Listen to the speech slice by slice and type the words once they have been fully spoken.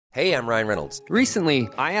Hey, I'm Ryan Reynolds. Recently,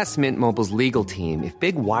 I asked Mint Mobile's legal team if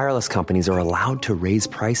big wireless companies are allowed to raise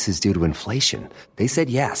prices due to inflation. They said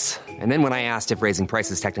yes. And then when I asked if raising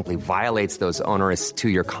prices technically violates those onerous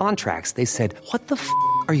two-year contracts, they said, "What the f***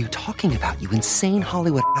 are you talking about, you insane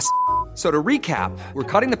Hollywood ass?" So to recap, we're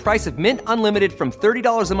cutting the price of Mint Unlimited from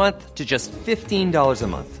 $30 a month to just $15 a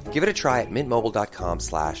month. Give it a try at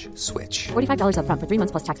mintmobile.com/switch. $45 up front for 3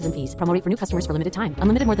 months plus taxes and fees. Promo rate for new customers for limited time.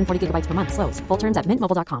 Unlimited more than 40 gigabytes per month. Slows full terms at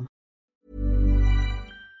mintmobile.com.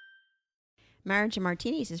 Marriage and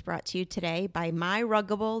Martinis is brought to you today by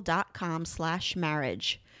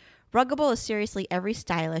myruggable.com/marriage. Ruggable is seriously every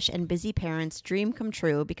stylish and busy parent's dream come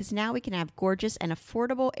true because now we can have gorgeous and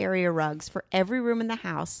affordable area rugs for every room in the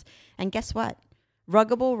house. And guess what?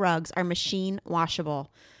 Ruggable rugs are machine washable.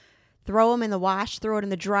 Throw them in the wash, throw it in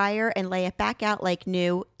the dryer, and lay it back out like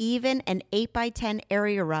new. Even an 8x10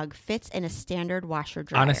 area rug fits in a standard washer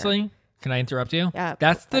dryer. Honestly, can I interrupt you?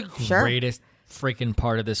 That's the greatest freaking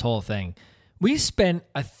part of this whole thing. We spent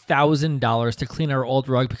 $1,000 to clean our old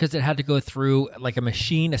rug because it had to go through like a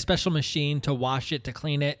machine, a special machine to wash it, to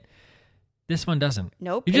clean it. This one doesn't.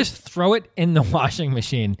 Nope. You just throw it in the washing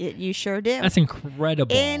machine. You sure do. That's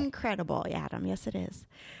incredible. Incredible, Adam. Yes, it is.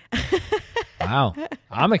 Wow.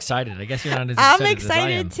 I'm excited. I guess you're not as excited. I'm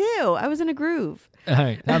excited too. I was in a groove. All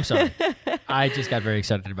right. I'm sorry. I just got very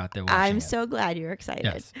excited about the washing. I'm so glad you're excited.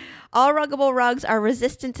 Yes. All Ruggable rugs are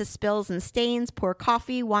resistant to spills and stains. Pour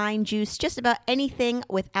coffee, wine, juice, just about anything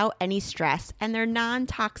without any stress. And they're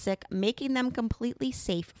non-toxic, making them completely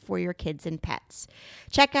safe for your kids and pets.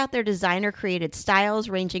 Check out their designer-created styles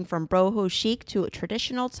ranging from boho chic to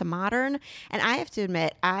traditional to modern. And I have to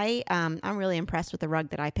admit, I'm really impressed with the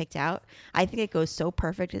rug that I picked out. I think it goes so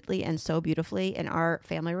perfectly and so beautifully in our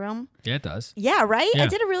family room. Yeah, it does. Yeah, right? Yeah. I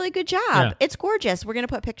did a really good job. Yeah. It's gorgeous. We're going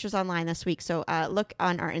to put pictures online this week, so look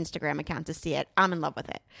on our Instagram account to see it. I'm in love with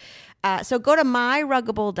it. So go to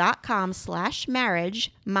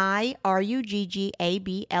myruggable.com/marriage,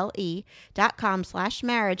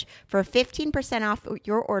 myruggable.com/marriage for 15% off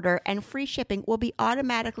your order, and free shipping will be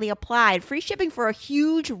automatically applied. Free shipping for a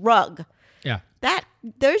huge rug. Yeah.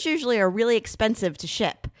 Those usually are really expensive to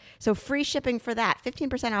ship. So free shipping for that,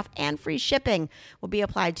 15% off and free shipping will be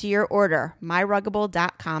applied to your order.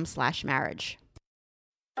 myruggable.com/marriage.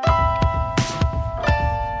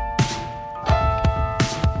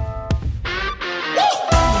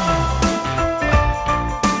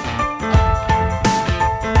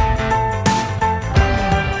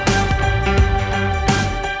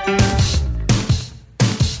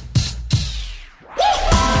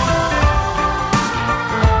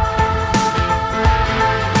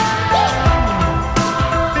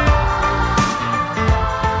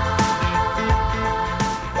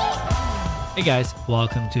 Hey guys,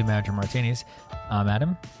 welcome to Marriage and Martinis. I'm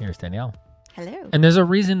Adam. Here's Danielle. Hello. And there's a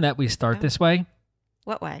reason that we start this way.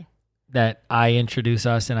 What way? That I introduce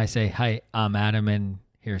us and I say, "Hi, I'm Adam, and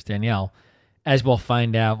here's Danielle." As we'll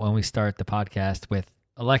find out when we start the podcast with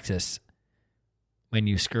Alexis, when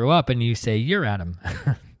you screw up and you say, "You're Adam."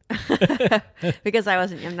 Because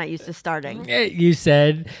I'm not used to starting. You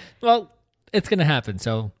said, "Well, it's going to happen,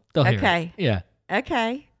 so they'll hear Okay. it." Yeah.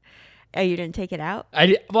 Okay. Oh, you didn't take it out?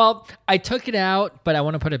 I took it out, but I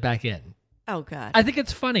want to put it back in. Oh, God. I think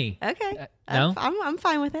it's funny. Okay. No? I'm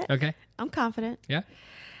fine with it. Okay. I'm confident. Yeah.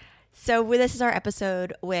 So this is our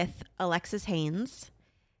episode with Alexis Haynes,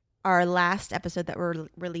 our last episode that we're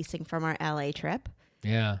releasing from our LA trip.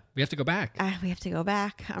 Yeah. We have to go back. We have to go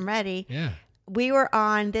back. I'm ready. Yeah.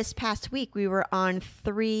 This past week, we were on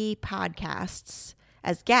 3 podcasts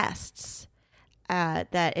as guests.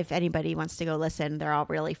 That if anybody wants to go listen, they're all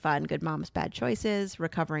really fun. Good Moms, Bad Choices,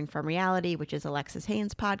 Recovering from Reality, which is Alexis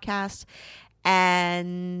Haynes' podcast,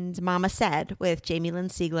 and Mama Said with Jamie Lynn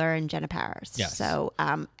Siegler and Jenna Paris. Yes. So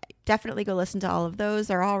definitely go listen to all of those.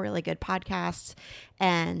 They're all really good podcasts.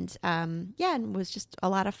 And and it was just a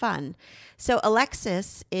lot of fun. So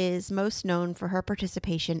Alexis is most known for her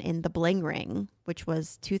participation in The Bling Ring, which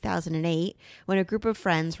was 2008, when a group of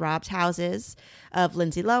friends robbed houses of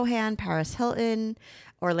Lindsay Lohan, Paris Hilton,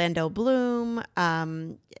 Orlando Bloom,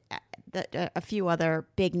 a few other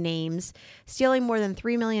big names, stealing more than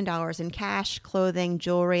 $3 million in cash, clothing,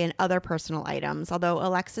 jewelry, and other personal items, although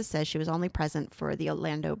Alexis says she was only present for the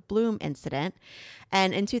Orlando Bloom incident.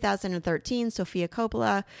 And in 2013, Sofia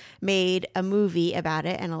Coppola made a movie about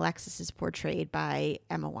it, and Alexis is portrayed by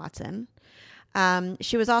Emma Watson.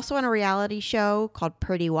 She was also on a reality show called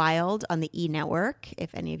Pretty Wild on the E! Network,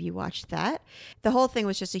 if any of you watched that. The whole thing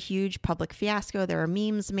was just a huge public fiasco. There were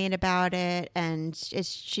memes made about it, and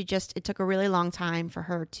it took a really long time for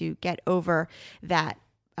her to get over that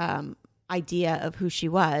idea of who she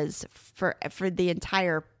was for the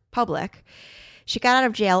entire public. She got out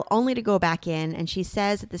of jail only to go back in, and she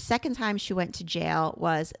says that the second time she went to jail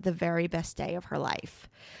was the very best day of her life.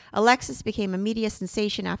 Alexis became a media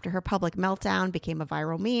sensation after her public meltdown became a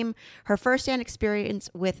viral meme. Her firsthand experience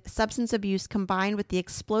with substance abuse combined with the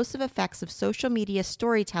explosive effects of social media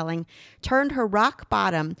storytelling turned her rock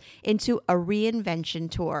bottom into a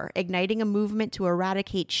reinvention tour, igniting a movement to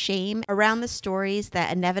eradicate shame around the stories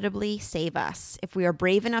that inevitably save us if we are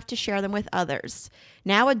brave enough to share them with others.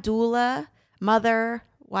 Now a doula, mother,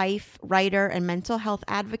 wife, writer, and mental health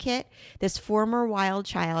advocate, this former wild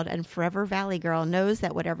child and forever Valley girl knows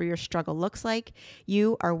that whatever your struggle looks like,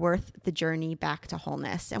 you are worth the journey back to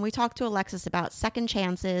wholeness. And we talked to Alexis about second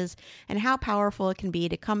chances and how powerful it can be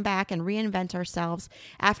to come back and reinvent ourselves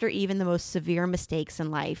after even the most severe mistakes in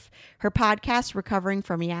life. Her podcast, Recovering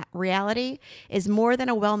from Reality, is more than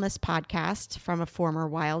a wellness podcast from a former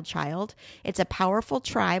wild child. It's a powerful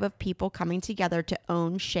tribe of people coming together to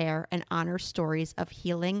own, share, and honor stories of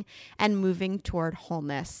healing and moving toward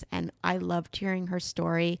wholeness. And I loved hearing her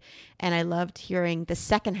story, and I loved hearing the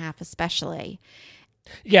second half especially.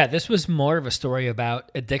 Yeah, this was more of a story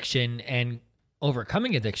about addiction and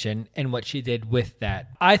overcoming addiction and what she did with that.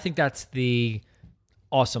 I think that's the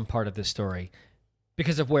awesome part of this story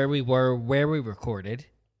because of where we were, where we recorded,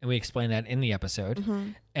 and we explained that in the episode. Mm-hmm.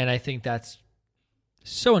 And I think that's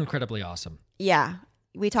so incredibly awesome. Yeah.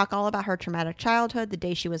 We talk all about her traumatic childhood, the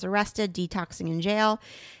day she was arrested, detoxing in jail,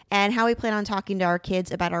 and how we plan on talking to our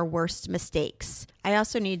kids about our worst mistakes. I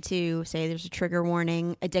also need to say there's a trigger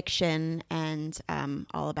warning, addiction, and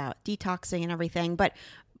all about detoxing and everything. But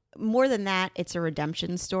more than that, it's a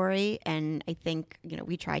redemption story. And I think,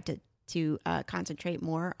 we tried to concentrate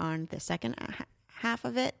more on the second half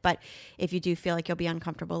of it. But if you do feel like you'll be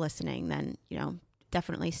uncomfortable listening, then,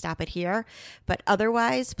 definitely stop it here. But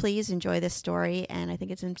otherwise, please enjoy this story, and I think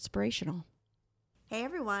it's inspirational. Hey,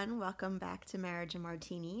 everyone. Welcome back to Marriage and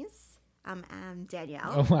Martinis. I'm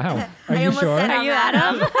Danielle. Oh, wow. Are you sure? Are you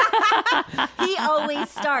Adam? He always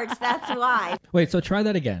starts. That's why. Wait, so try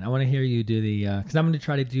that again. I want to hear you do the, because I'm going to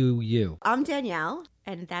try to do you. I'm Danielle,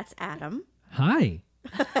 and that's Adam. Hi.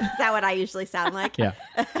 Is that what I usually sound like? Yeah.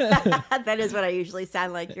 That is what I usually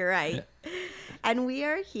sound like. You're right. And we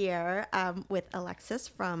are here with Alexis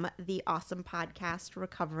from the awesome podcast,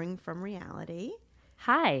 Recovering from Reality.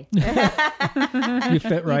 Hi. You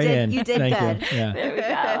fit right in. You did Thank good. You. Yeah.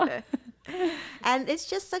 There we go. And it's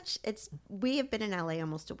just we have been in LA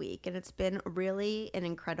almost a week, and it's been really an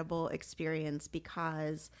incredible experience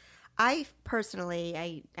because I personally,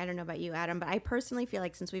 I don't know about you, Adam, but I personally feel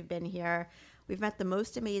like since we've been here, we've met the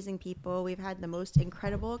most amazing people. We've had the most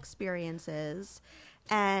incredible experiences.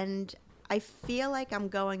 And I feel like I'm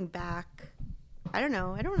going back. I don't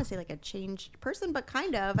know. I don't want to say like a changed person, but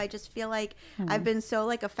kind of. I just feel like I've been so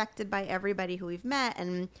like affected by everybody who we've met.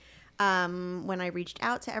 And when I reached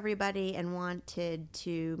out to everybody and wanted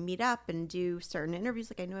to meet up and do certain interviews,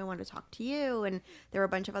 like I knew I wanted to talk to you, and there were a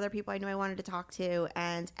bunch of other people I knew I wanted to talk to,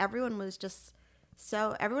 and everyone has just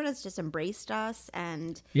embraced us.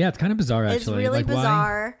 And yeah, it's kind of bizarre actually. It's really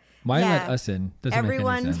bizarre. Why let us in?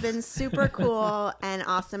 Everyone's been super cool and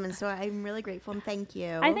awesome, and so I'm really grateful and thank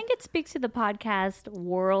you. I think it speaks to the podcast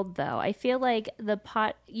world, though. I feel like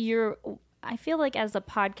I feel like as a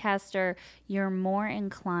podcaster, you're more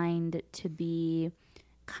inclined to be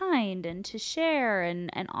kind and to share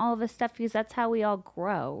and all of this stuff because that's how we all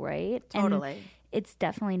grow, right? Totally. And it's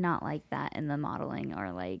definitely not like that in the modeling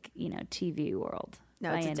or TV world.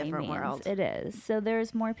 No, it's a different world. It is. So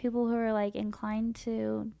there's more people who are inclined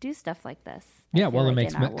to do stuff like this. Yeah, well, it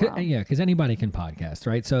makes because anybody can podcast,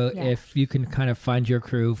 right? So if you can kind of find your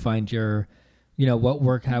crew, find your,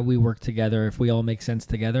 how we work together. If we all make sense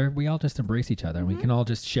together, we all just embrace each other. Mm-hmm. And we can all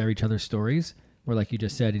just share each other's stories. Or like you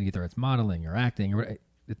just said, either it's modeling or acting, or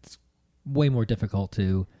it's way more difficult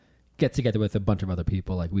to get together with a bunch of other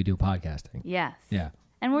people like we do podcasting. Yes. Yeah.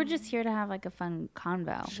 And we're just here to have a fun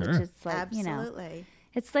convo. Sure. Which is absolutely.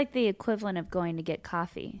 It's like the equivalent of going to get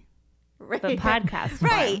coffee. Right. But podcast.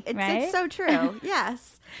 Right. Right. It's so true.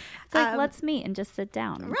 Yes. It's like, let's meet and just sit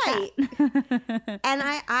down. And right. chat. And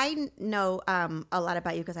I know a lot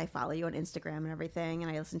about you because I follow you on Instagram and everything,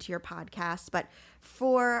 and I listen to your podcast. But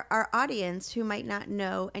for our audience who might not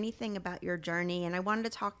know anything about your journey, and I wanted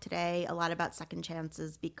to talk today a lot about second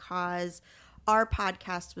chances because our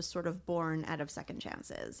podcast was sort of born out of second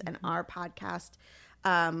chances. And our podcast,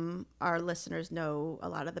 our listeners know a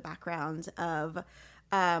lot of the background of,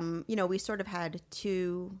 we sort of had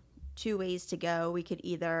two ways to go. We could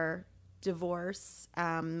either divorce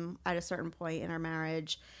at a certain point in our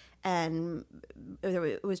marriage, and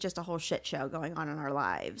it was just a whole shit show going on in our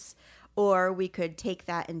lives, or we could take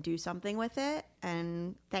that and do something with it.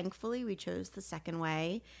 And thankfully, we chose the second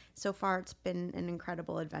way. So far, it's been an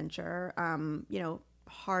incredible adventure.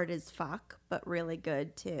 Hard as fuck, but really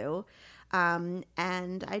good too. And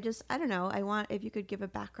I don't know. I want, if you could give a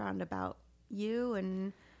background about you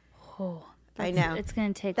and. Oh, I know it's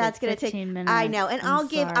going to take. That's going to take 15 minutes. I know, and I'm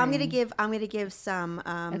going to give some.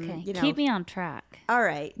 Okay, keep me on track. All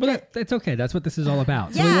right. Well, that's okay. That's what this is all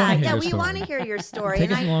about. So we want to hear your story.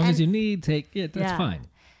 Take as long as you need. That's fine.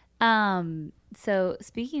 So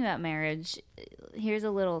speaking about marriage, here's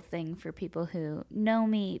a little thing for people who know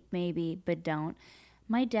me maybe but don't.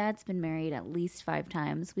 My dad's been married at least 5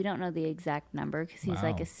 times. We don't know the exact number because he's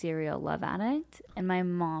like a serial love addict. And my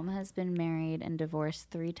mom has been married and divorced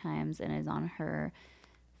 3 times and is on her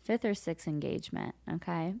 5th or 6th engagement.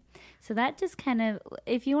 Okay. So that just kind of,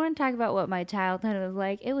 if you want to talk about what my childhood was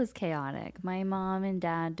like, it was chaotic. My mom and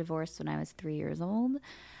dad divorced when I was 3 years old.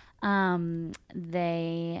 My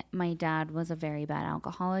dad was a very bad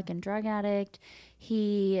alcoholic and drug addict.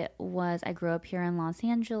 I grew up here in Los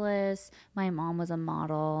Angeles. My mom was a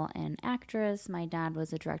model and actress. My dad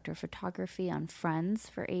was a director of photography on Friends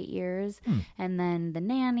for 8 years. And then The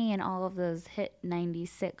Nanny and all of those hit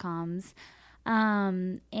 90s sitcoms.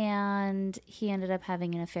 And he ended up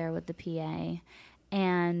having an affair with the PA,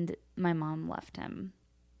 and my mom left him.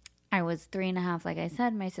 I was 3.5, like I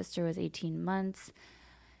said. My sister was 18 months.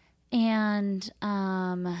 And,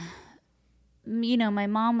 my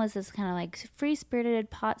mom was this kind of like free-spirited,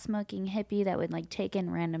 pot-smoking hippie that would like take in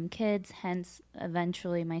random kids. Hence,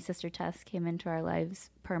 eventually my sister Tess came into our lives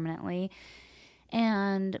permanently.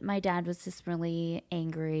 And my dad was this really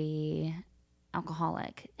angry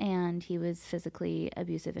alcoholic, and he was physically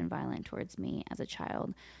abusive and violent towards me as a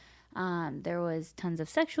child. There was tons of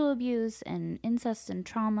sexual abuse and incest and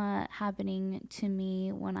trauma happening to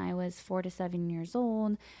me when I was 4 to 7 years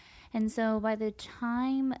old. And so by the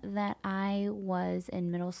time that I was in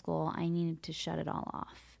middle school, I needed to shut it all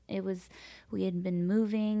off. We had been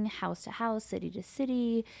moving house to house, city to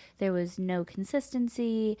city. There was no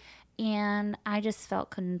consistency, and I just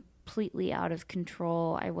felt completely out of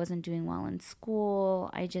control. I wasn't doing well in school.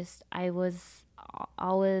 I was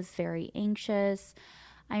always very anxious.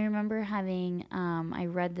 I remember I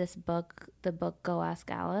read the book Go Ask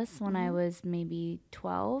Alice when I was maybe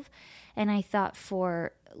 12. And I thought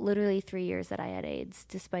for literally 3 years that I had AIDS,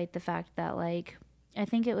 despite the fact that I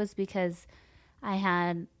think it was because I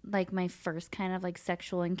had my first kind of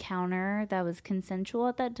sexual encounter that was consensual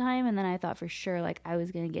at that time. And then I thought for sure I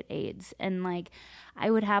was going to get AIDS. And I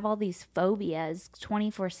would have all these phobias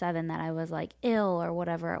 24/7 that I was ill or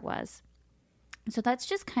whatever it was. So that's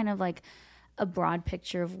just kind of a broad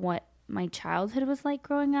picture of what my childhood was like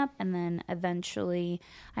growing up. And then eventually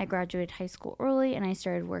I graduated high school early, and I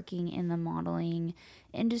started working in the modeling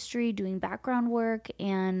industry, doing background work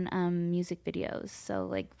and music videos.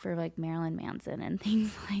 So for Marilyn Manson and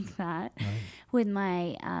things like that. Right. With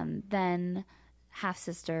my then half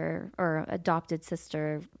sister or adopted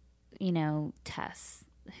sister, Tess,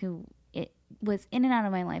 who it was in and out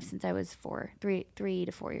of my life since I was 3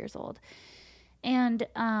 to 4 years old. And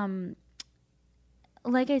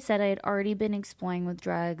like I said, I had already been exploring with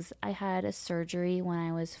drugs. I had a surgery when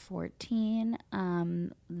I was 14.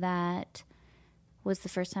 That was the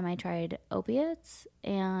first time I tried opiates,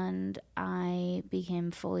 and I became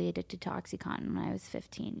fully addicted to OxyContin when I was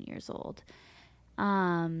 15 years old.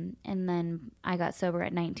 And then I got sober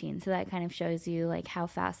at 19. So that kind of shows you how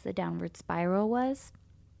fast the downward spiral was.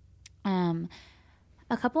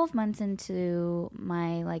 A couple of months into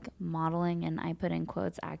my modeling, and I put in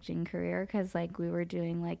quotes acting career, because we were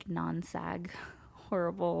doing non-SAG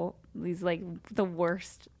horrible, these the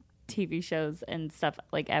worst TV shows and stuff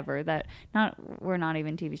ever that were not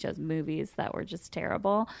even TV shows, movies that were just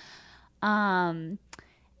terrible. And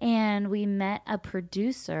we met a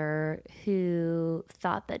producer who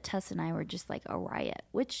thought that Tess and I were just a riot,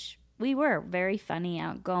 which we were. Very funny,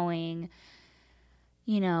 outgoing.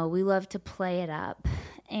 We love to play it up.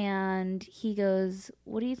 And he goes,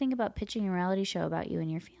 "What do you think about pitching a reality show about you and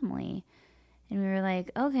your family?" And we were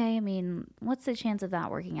like, okay, I mean, what's the chance of that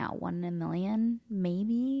working out? 1 in a million,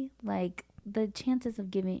 maybe? The chances of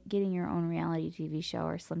getting your own reality TV show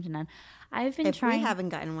are slim to none. I've been trying. We haven't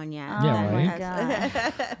gotten one yet. Oh, yeah, right? My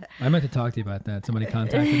God. I meant to talk to you about that. Somebody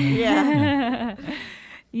contacted me. Yeah.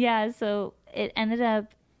 Yeah, so it ended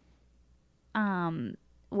up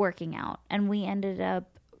working out. And we ended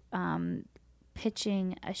up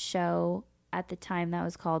pitching a show at the time that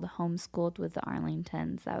was called Homeschooled with the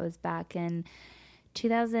Arlingtons. That was back in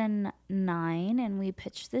 2009, and we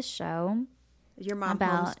pitched this show. Your mom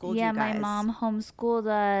homeschooled you guys. My mom homeschooled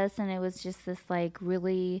us, and it was just this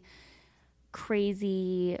really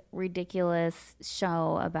crazy, ridiculous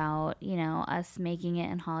show about, you know, us making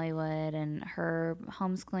it in Hollywood and her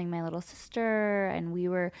homeschooling my little sister. And we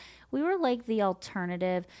were like the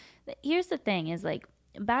alternative. Here's the thing is, like,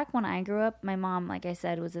 back when I grew up, my mom, like I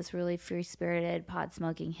said, was this really free-spirited,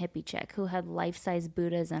 pot-smoking hippie chick who had life-size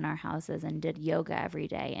Buddhas in our houses and did yoga every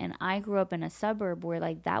day. And I grew up in a suburb where,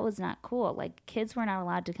 like, that was not cool. Like, kids were not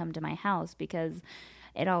allowed to come to my house because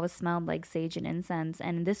it always smelled like sage and incense.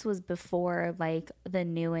 And this was before, like, the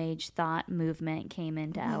New Age thought movement came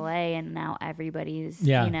into LA, and now everybody's,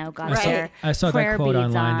 you know, got their I saw prayer that quote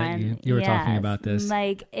beads online on. that you were talking about this.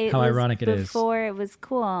 Like, it how was ironic it is. before it was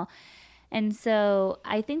cool. And so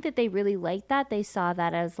I think that they really liked that. They saw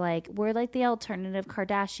that as, like, we're like the alternative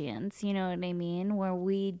Kardashians, you know what I mean? Where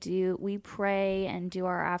we pray and do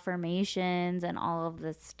our affirmations and all of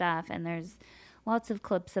this stuff. And there's lots of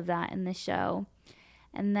clips of that in the show.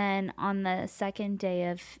 And then on the second day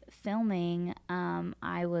of filming,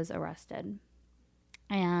 I was arrested.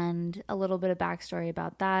 And a little bit of backstory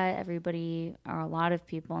about that. Everybody, or a lot of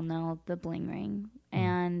people, know the bling ring.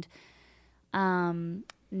 And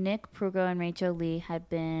Nick Prugo and Rachel Lee had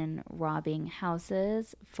been robbing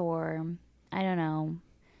houses for, I don't know,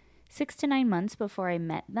 6 to 9 months before I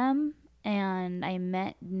met them. And I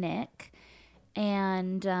met Nick,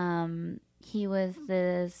 and he was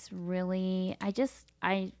this really, I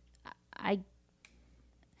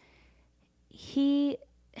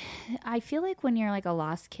feel like when you're like a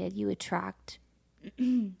lost kid, you attract,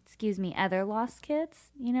 excuse me, other lost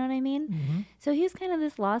kids. You know what I mean? Mm-hmm. So he was kind of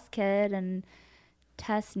this lost kid, and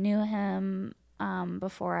Tess knew him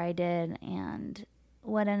before I did. And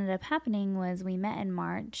what ended up happening was we met in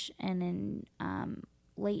March, and in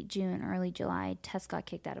late June, early July, Tess got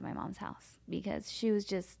kicked out of my mom's house because she was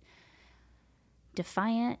just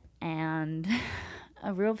defiant and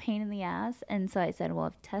a real pain in the ass. And so I said, well,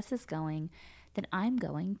 if Tess is going, then I'm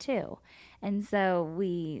going too. And so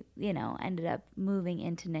we, you know, ended up moving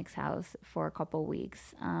into Nick's house for a couple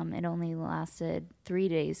weeks. It only lasted 3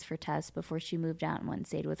 days for Tess before she moved out and went and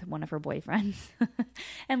stayed with one of her boyfriends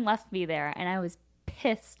and left me there. And I was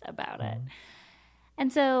pissed about it.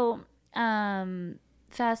 And so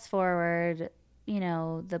fast forward, you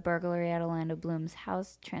know, the burglary at Orlando Bloom's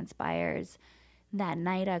house transpires. That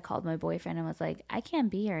night I called my boyfriend and was like, I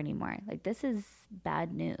can't be here anymore. Like, this is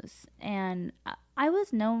bad news. And I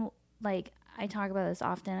was I talk about this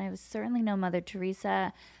often. I was certainly no Mother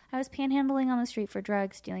Teresa. I was panhandling on the street for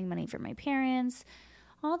drugs, stealing money from my parents,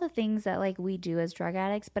 all the things that, like, we do as drug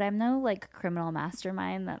addicts. But I'm no, like, criminal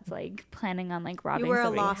mastermind that's, like, planning on, like, robbing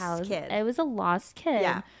somebody's house. You were a lost kid. I was a lost kid.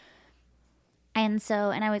 Yeah. And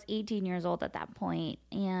I was 18 years old at that point.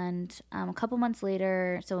 And a couple months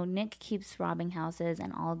later, so Nick keeps robbing houses,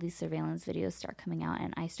 and all of these surveillance videos start coming out,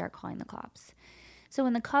 and I start calling the cops. So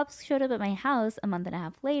when the cops showed up at my house a month and a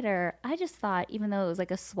half later, I just thought, even though it was like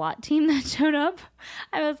a SWAT team that showed up,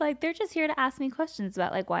 I was like, they're just here to ask me questions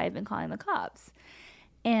about, like, why I've been calling the cops.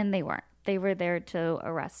 And they weren't. They were there to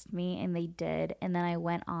arrest me, and they did. And then I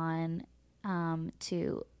went on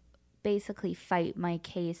to basically fight my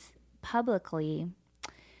case publicly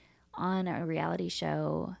on a reality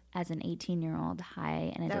show as an 18-year-old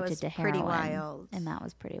high and addicted to heroin. That was pretty wild. And that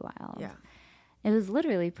was pretty wild. Yeah. It was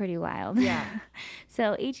literally pretty wild. Yeah.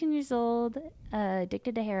 So 18 years old,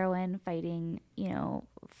 addicted to heroin, fighting, you know,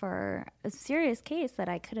 for a serious case that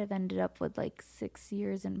I could have ended up with like 6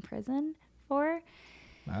 years in prison for.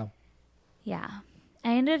 Wow. Yeah.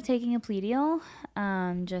 I ended up taking a plea deal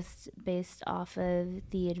just based off of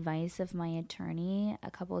the advice of my attorney a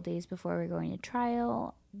couple of days before we were going to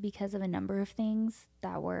trial because of a number of things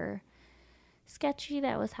that were sketchy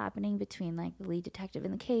that was happening between, like, the lead detective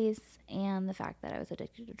in the case and the fact that I was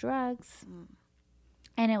addicted to drugs.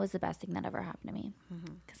 And it was the best thing that ever happened to me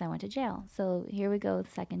because I went to jail. So here we go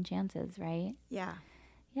with second chances, right? Yeah.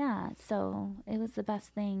 Yeah, so it was the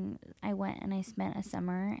best thing. I went and I spent a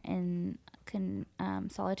summer in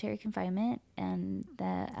solitary confinement, and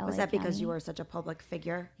the LA Was that County. Because you were such a public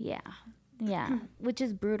figure? Yeah, yeah, which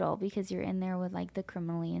is brutal because you're in there with, like, the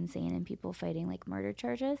criminally insane and people fighting, like, murder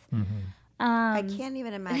charges. I can't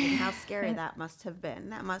even imagine how scary that must have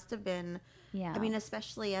been. That must have been, yeah. I mean,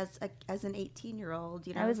 especially as an 18-year-old,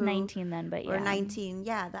 you know. I was 19 then, but yeah. Or 19,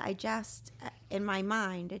 yeah. That I just, in my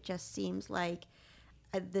mind, it just seems like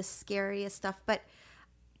the scariest stuff. But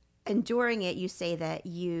enduring it, you say that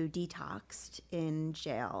you detoxed in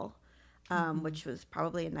jail, which was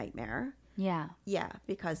probably a nightmare. Yeah. Yeah,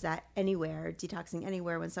 because detoxing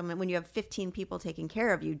anywhere when you have 15 people taking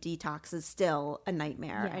care of you, detox is still a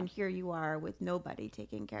nightmare. Yeah. And here you are with nobody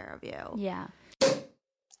taking care of you. Yeah.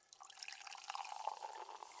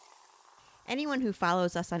 Anyone who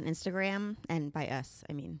follows us on Instagram, and by us,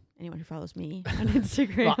 I mean anyone who follows me on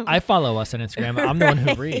Instagram. Well, I follow us on Instagram. I'm the one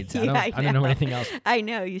who reads. I don't know anything else. I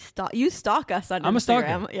know you stalk us on Instagram. I'm a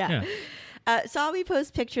stalker. Yeah. So I'll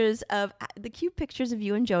post pictures of the cute pictures of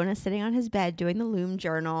you and Jonah sitting on his bed doing the Loom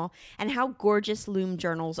journal and how gorgeous Loom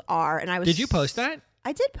journals are. And Did you post that?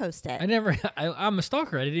 I did post it. I'm a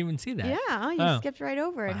stalker. I didn't even see that. Yeah, you skipped right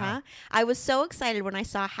over it, huh? I was so excited when I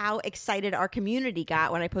saw how excited our community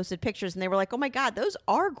got when I posted pictures, and they were like, oh my God, those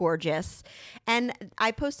are gorgeous. And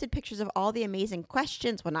I posted pictures of all the amazing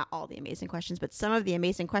questions. Well, not all the amazing questions, but some of the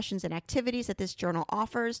amazing questions and activities that this journal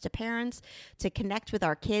offers to parents to connect with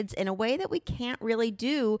our kids in a way that we can't really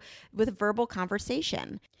do with verbal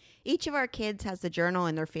conversation. Each of our kids has the journal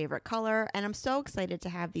in their favorite color, and I'm so excited to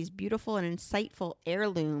have these beautiful and insightful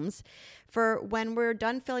heirlooms for when we're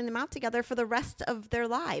done filling them out together for the rest of their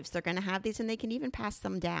lives. They're going to have these and they can even pass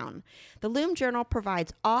them down. The Loom Journal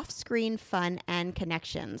provides off-screen fun and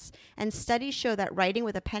connections, and studies show that writing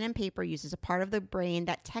with a pen and paper uses a part of the brain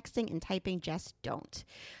that texting and typing just don't.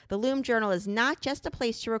 The Loom Journal is not just a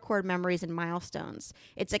place to record memories and milestones.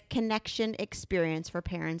 It's a connection experience for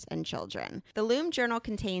parents and children. The Loom Journal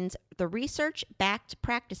contains the research-backed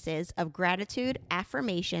practices of gratitude,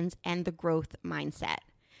 affirmations, and the growth mindset.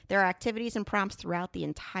 There are activities and prompts throughout the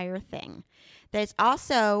entire thing. There's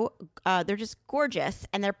also, they're just gorgeous,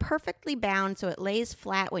 and they're perfectly bound so it lays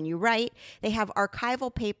flat when you write. They have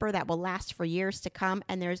archival paper that will last for years to come,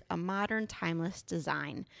 and there's a modern, timeless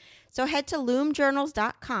design. So head to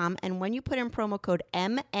loomjournals.com, and when you put in promo code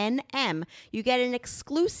MNM, you get an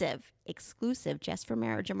exclusive just for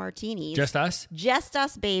Marriage and Martinis. Just us? Just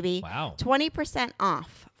us, baby. Wow. 20%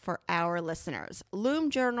 off for our listeners.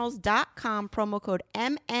 Loomjournals.com, promo code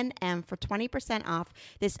MNM for 20% off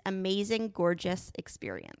this amazing, gorgeous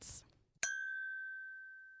experience.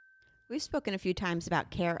 We've spoken a few times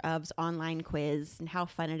about Care Of's online quiz and how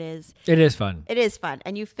fun it is. It is fun. It is fun.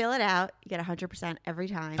 And you fill it out, you get 100% every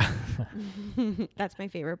time. That's my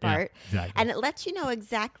favorite part. Yeah, exactly. And it lets you know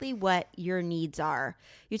exactly what your needs are.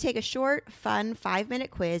 You take a short, fun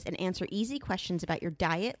 5-minute quiz and answer easy questions about your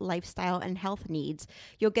diet, lifestyle, and health needs.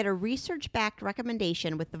 You'll get a research-backed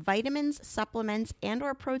recommendation with the vitamins, supplements, and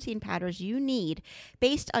or protein powders you need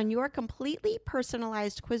based on your completely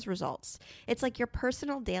personalized quiz results. It's like your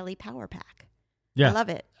personal daily power pack. Yeah. I love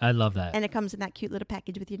it. I love that. And it comes in that cute little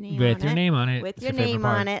package with your name on it. With your name on it. With your name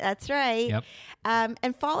on it. That's right. Yep.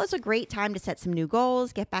 And fall is a great time to set some new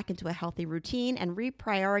goals, get back into a healthy routine, and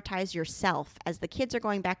reprioritize yourself. As the kids are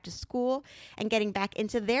going back to school and getting back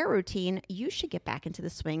into their routine, you should get back into the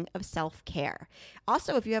swing of self-care.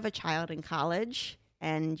 Also, if you have a child in college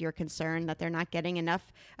and you're concerned that they're not getting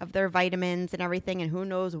enough of their vitamins and everything, and who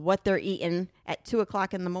knows what they're eating at 2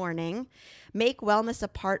 o'clock in the morning, make wellness a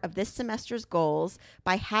part of this semester's goals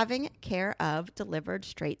by having Care Of delivered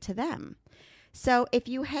straight to them. So if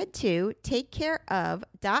you head to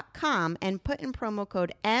takecareof.com and put in promo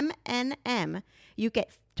code MNM, you get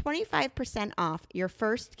 25% off your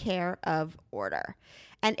first Care Of order.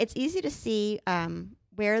 And it's easy to see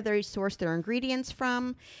where they source their ingredients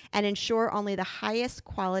from and ensure only the highest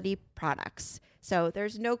quality products. So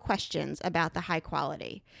there's no questions about the high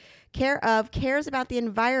quality. Care Of cares about the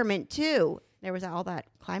environment too. There was all that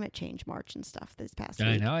climate change march and stuff this past week.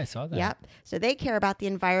 I know, I saw that. Yep. So they care about the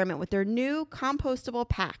environment with their new compostable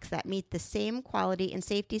packs that meet the same quality and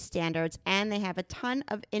safety standards, and they have a ton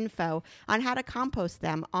of info on how to compost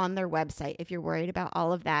them on their website if you're worried about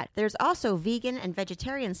all of that. There's also vegan and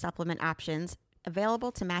vegetarian supplement options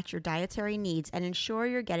available to match your dietary needs and ensure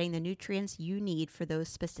you're getting the nutrients you need for those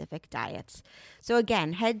specific diets. So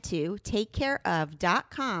again, head to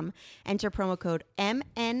takecareof.com, enter promo code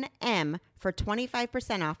MNM for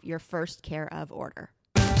 25% off your first Care Of order.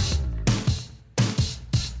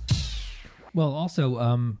 Well,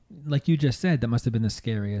 also, like you just said, that must have been the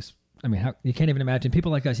scariest. I mean, you can't even imagine.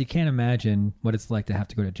 People like us, you can't imagine what it's like to have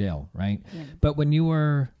to go to jail, right? Yeah. But when you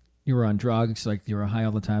were on drugs, like you were high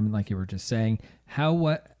all the time, like you were just saying,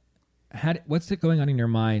 what's going on in your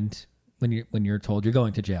mind when you're told you're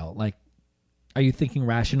going to jail? Like, are you thinking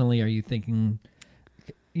rationally? Are you thinking,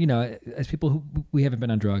 as people who we haven't been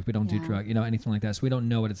on drugs, we don't do drugs, anything like that, so we don't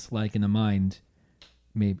know what it's like in the mind.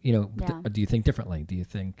 Maybe, do you think differently? Do you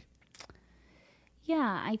think?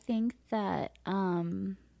 Yeah, I think that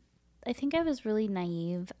I think I was really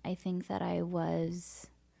naive. I think that I was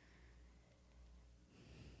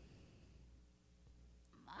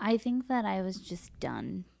just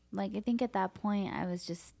done. Like, I think at that point I was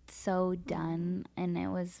just so done, and it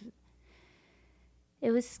was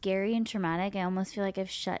scary and traumatic. I almost feel like I've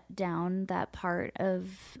shut down that part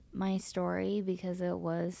of my story because it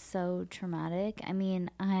was so traumatic. I mean,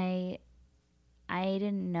 I I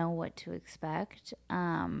didn't know what to expect.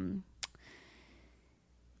 And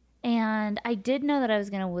I did know that I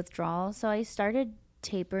was going to withdraw, so I started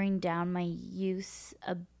tapering down my use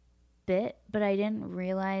a bit, but I didn't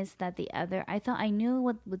realize that I knew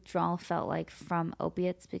what withdrawal felt like from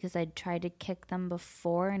opiates because I'd tried to kick them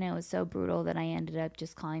before, and it was so brutal that I ended up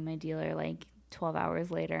just calling my dealer like 12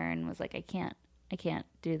 hours later and was like, I can't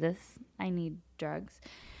do this. I need drugs.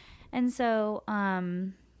 And so, so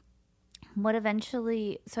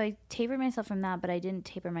I tapered myself from that, but I didn't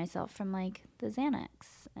taper myself from like the Xanax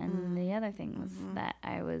and the other things that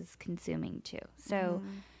I was consuming too. So,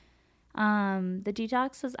 the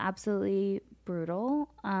detox was absolutely brutal.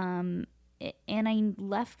 And I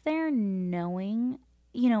left there knowing,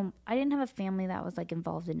 I didn't have a family that was like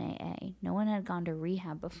involved in AA. No one had gone to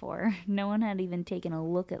rehab before. No one had even taken a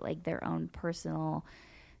look at like their own personal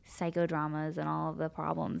psychodramas and all of the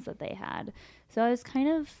problems that they had. So I was kind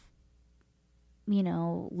of,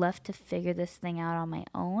 left to figure this thing out on my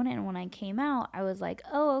own. And when I came out, I was like,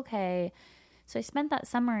 oh, okay. So I spent that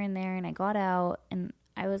summer in there and I got out and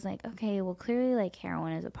I was like, okay, well, clearly like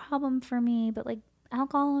heroin is a problem for me, but like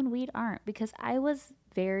alcohol and weed aren't, because I was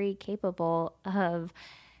very capable of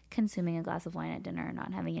consuming a glass of wine at dinner and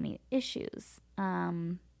not having any issues.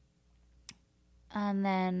 And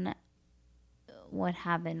then what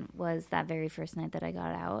happened was that very first night that I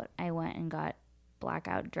got out, I went and got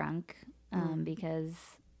blackout drunk because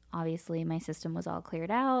obviously my system was all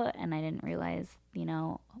cleared out and I didn't realize,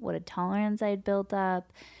 what a tolerance I'd built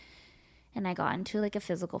up. And I got into like a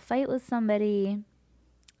physical fight with somebody,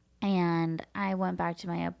 and I went back to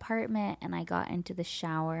my apartment and I got into the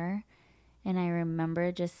shower, and I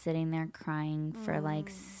remember just sitting there crying for like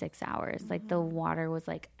 6 hours. Like the water was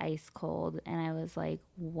like ice cold and I was like,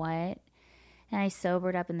 what? And I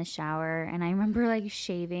sobered up in the shower, and I remember like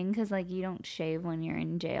shaving, because like you don't shave when you're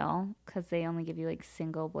in jail because they only give you like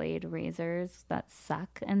single blade razors that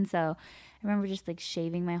suck. And so I remember just like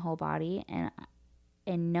shaving my whole body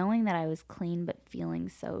and knowing that I was clean but feeling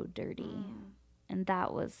so dirty. And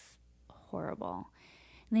that was horrible.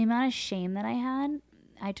 And the amount of shame that I had,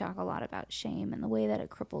 I talk a lot about shame and the way that it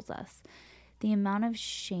cripples us. The amount of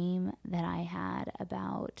shame that I had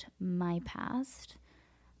about my past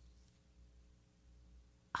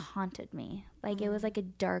haunted me. Like it was like a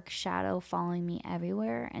dark shadow following me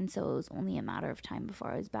everywhere. And so it was only a matter of time before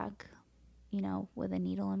I was back, with a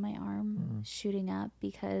needle in my arm, shooting up,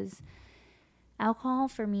 because alcohol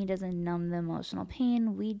for me doesn't numb the emotional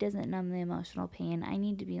pain. Weed doesn't numb the emotional pain. I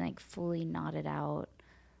need to be like fully knotted out,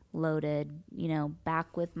 loaded,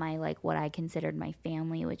 back with my like what I considered my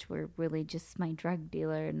family, which were really just my drug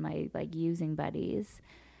dealer and my like using buddies,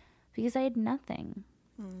 because I had nothing.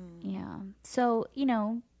 Yeah. So,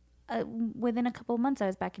 within a couple of months I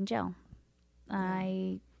was back in jail.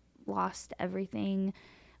 I lost everything,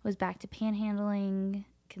 was back to panhandling,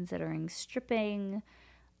 considering stripping,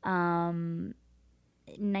 19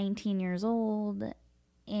 years old,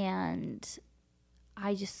 and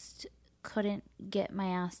I just couldn't get my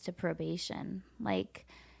ass to probation. Like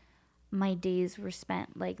my days were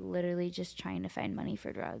spent like literally just trying to find money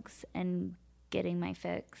for drugs and getting my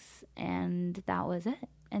fix, and that was it.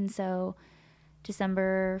 And so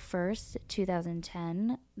December 1st,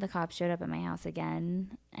 2010, the cops showed up at my house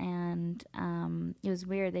again, and it was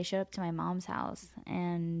weird. They showed up to my mom's house,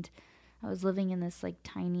 and I was living in this like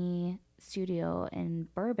tiny studio in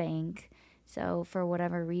Burbank. So for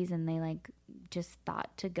whatever reason, they like just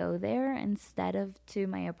thought to go there instead of to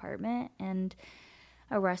my apartment, and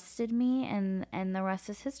arrested me, and the rest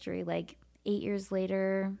is history. Like 8 years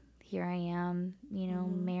later, here I am,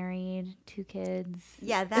 married, 2 kids.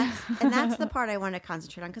 Yeah, that's the part I want to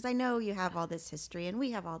concentrate on, because I know you have all this history and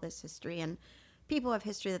we have all this history, and people have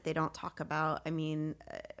history that they don't talk about. I mean,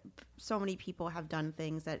 so many people have done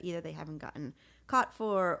things that either they haven't gotten caught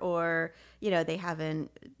for, or, they haven't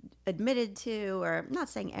admitted to, or I'm not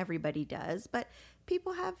saying everybody does, but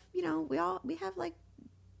people have, we have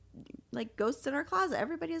like ghosts in our closet.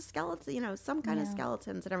 Everybody has skeletons, some kind of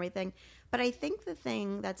skeletons and everything. But I think the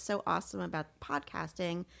thing that's so awesome about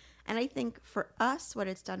podcasting, and I think for us, what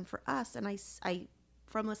it's done for us, and I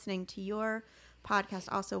from listening to your podcast,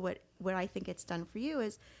 also what I think it's done for you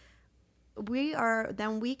is we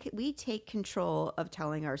take control of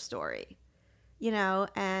telling our story,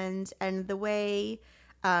 and the way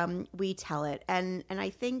we tell it. And I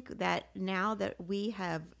think that now that we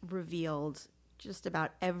have revealed just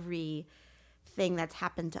about everything that's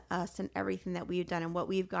happened to us and everything that we've done and what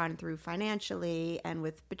we've gone through financially and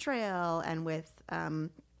with betrayal and with,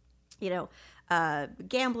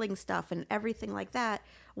 gambling stuff and everything like that.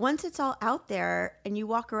 Once it's all out there and you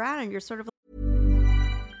walk around and you're sort of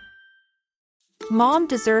Mom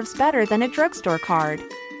deserves better than a drugstore card.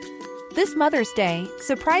 This Mother's Day,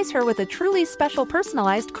 surprise her with a truly special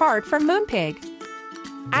personalized card from Moonpig.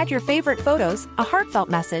 Add your favorite photos, a heartfelt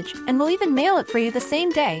message, and we'll even mail it for you the same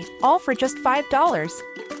day, all for just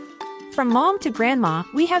 $5. From mom to grandma,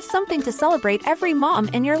 we have something to celebrate every mom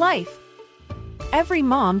in your life. Every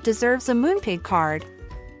mom deserves a Moonpig card.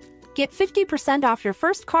 Get 50% off your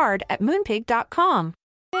first card at moonpig.com.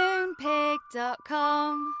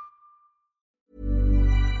 Moonpig.com.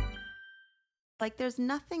 Like, there's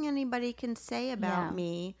nothing anybody can say about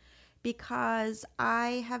me because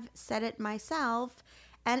I have said it myself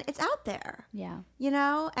and it's out there. Yeah. You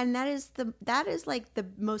know, and that is like the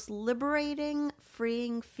most liberating,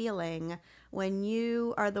 freeing feeling when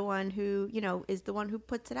you are the one who, you know, is the one who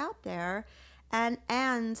puts it out there,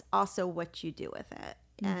 and also what you do with it.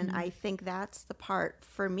 Mm-hmm. And I think that's the part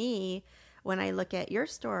for me when I look at your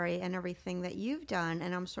story and everything that you've done,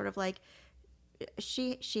 and I'm sort of like,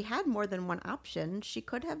 she had more than one option. She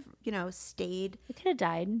could have, you know, stayed. You could have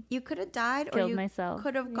died. You could have died, Killed or you myself.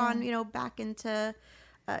 could have gone, you know, back into,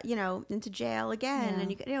 you know, into jail again. Yeah.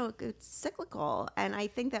 And you know, it's cyclical. And I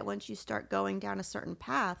think that once you start going down a certain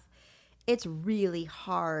path, it's really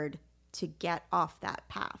hard to get off that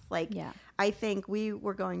path. Like, I think we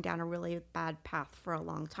were going down a really bad path for a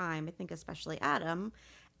long time. I think especially Adam,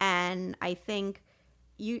 and I think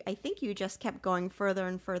you just kept going further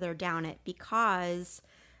and further down it because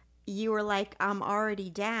you were like, I'm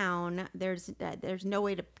already down. There's no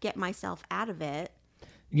way to get myself out of it.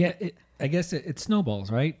 Yeah, I guess it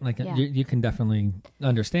snowballs, right? Like you can definitely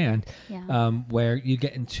understand where you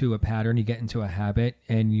get into a pattern, you get into a habit,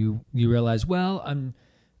 and you realize, well,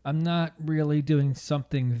 I'm not really doing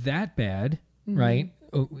something that bad, right?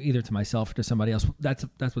 Either to myself or to somebody else. That's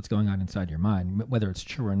what's going on inside your mind, whether it's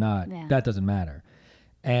true or not. Yeah. That doesn't matter.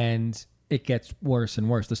 And it gets worse and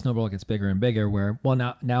worse. The snowball gets bigger and bigger where, well,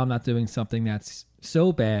 now I'm not doing something that's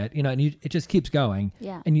so bad, you know, and it just keeps going.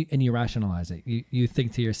 Yeah. And you rationalize it. You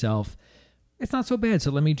think to yourself, it's not so bad,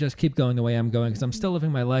 so let me just keep going the way I'm going because I'm still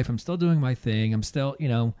living my life. I'm still doing my thing. I'm still, you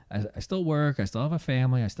know, I still work. I still have a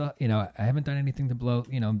family. I still, you know, I haven't done anything to blow,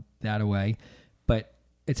 you know, that away. But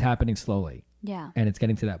it's happening slowly. Yeah. And it's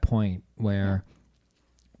getting to that point where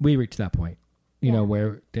we reached that point, you know,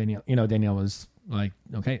 where Danielle was like,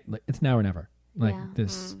 okay, it's now or never. Like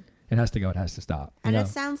this, it has to go. It has to stop. And it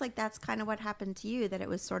sounds like that's kind of what happened to you, that it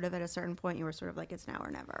was sort of at a certain point you were sort of like, it's now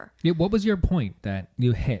or never. Yeah. What was your point that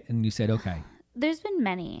you hit and you said, okay? There's been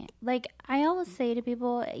many. Like, I always say to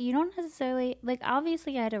people, you don't necessarily, like,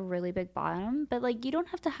 obviously I had a really big bottom, but like, you don't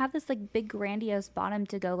have to have this like big grandiose bottom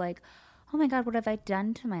to go like, oh my God, what have I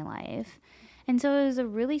done to my life? And so it was a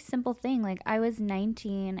really simple thing. Like, I was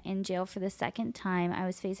 19 in jail for the second time. I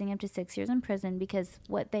was facing up to 6 years in prison because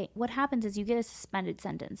what happens is you get a suspended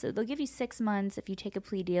sentence. So they'll give you 6 months if you take a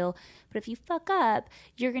plea deal. But if you fuck up,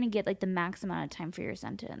 you're going to get like the max amount of time for your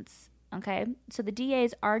sentence. Okay? So the DA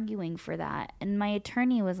is arguing for that. And my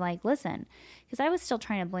attorney was like, listen, because I was still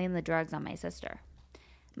trying to blame the drugs on my sister.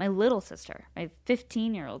 My little sister, my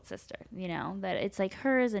 15-year-old sister, you know, that it's like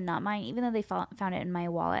hers and not mine, even though they found it in my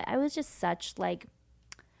wallet. I was just such like,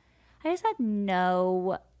 I just had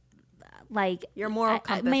no, like, your moral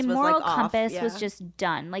compass my was moral like compass off. was just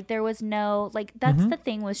done. Like, there was no, like, that's the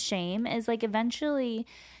thing with shame is like eventually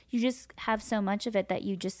you just have so much of it that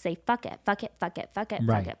you just say, fuck it, fuck it, fuck it, fuck it,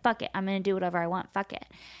 fuck it, fuck it. I'm going to do whatever I want, fuck it.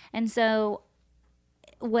 And so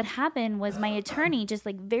what happened was my attorney just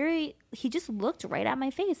like he just looked right at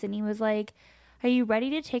my face and he was like, are you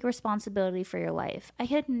ready to take responsibility for your life?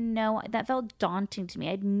 That felt daunting to me.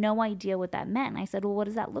 I had no idea what that meant. And I said, well, what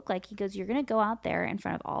does that look like? He goes, you're going to go out there in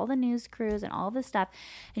front of all the news crews and all this stuff.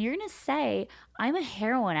 And you're going to say, I'm a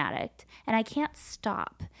heroin addict and I can't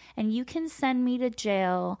stop. And you can send me to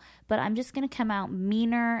jail, but I'm just going to come out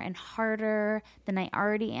meaner and harder than I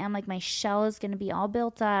already am. Like, my shell is going to be all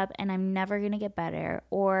built up and I'm never going to get better.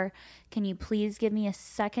 Or can you please give me a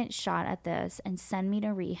second shot at this and send me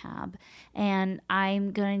to rehab? And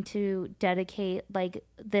I'm going to dedicate like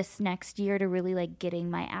this next year to really like getting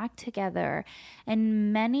my act together.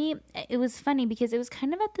 And it was funny because it was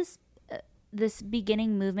kind of at this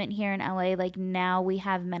beginning movement here in LA. Like, now we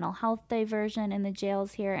have mental health diversion in the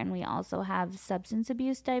jails here, and we also have substance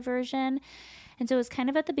abuse diversion. And so it was kind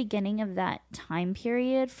of at the beginning of that time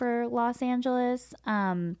period for Los Angeles.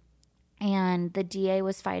 And the DA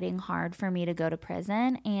was fighting hard for me to go to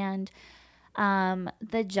prison. And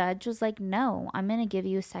the judge was like, no, I'm going to give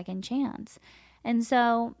you a second chance. And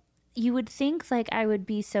so you would think like I would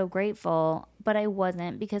be so grateful, but I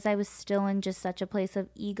wasn't, because I was still in just such a place of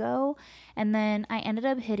ego. And then I ended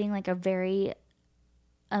up hitting like a very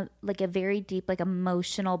like a very deep, like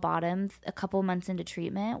emotional bottom a couple months into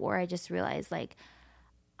treatment where I just realized like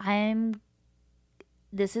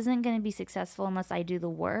this isn't going to be successful unless I do the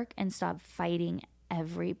work and stop fighting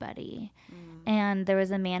everybody. And there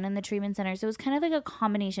was a man in the treatment center. So it was kind of like a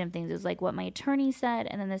combination of things. It was like what my attorney said.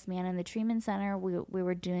 And then this man in the treatment center, we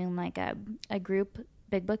were doing like a group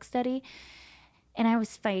big book study. And I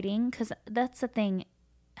was fighting because that's the thing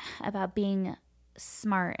about being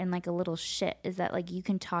smart and like a little shit is that like you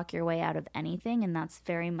can talk your way out of anything. And that's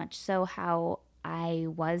very much so how I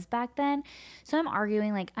was back then. So I'm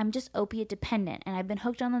arguing like I'm just opiate dependent and I've been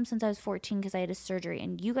hooked on them since I was 14 because I had a surgery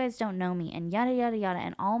and you guys don't know me and yada yada yada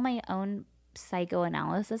and all my own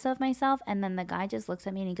psychoanalysis of myself. And then the guy just looks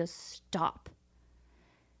at me and he goes, stop.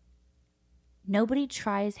 Nobody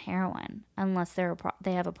tries heroin unless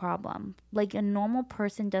they have a problem. Like a normal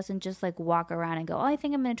person doesn't just like walk around and go, oh, I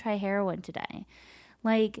think I'm going to try heroin today.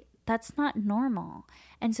 Like that's not normal.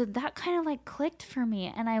 And so that kind of like clicked for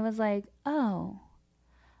me. And I was like, oh,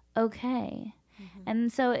 okay.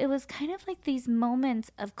 And so it was kind of like these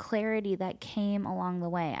moments of clarity that came along the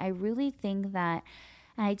way. I really think that,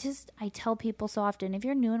 and I tell people so often, if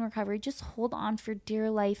you're new in recovery, just hold on for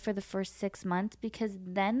dear life for the first 6 months because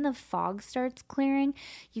then the fog starts clearing.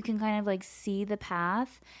 You can kind of like see the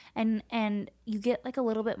path and you get like a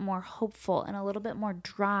little bit more hopeful and a little bit more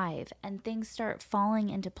drive and things start falling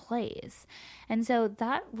into place. And so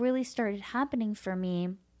that really started happening for me.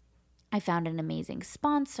 I found an amazing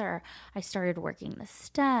sponsor. I started working the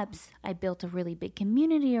steps. I built a really big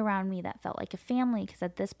community around me that felt like a family because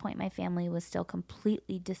at this point my family was still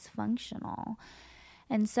completely dysfunctional.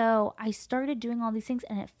 And so I started doing all these things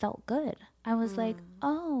and it felt good. I was like,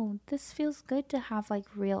 oh, this feels good to have like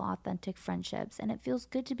real authentic friendships. And it feels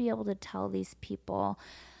good to be able to tell these people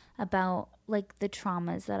about like the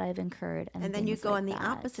traumas that I've incurred. And then you go like in the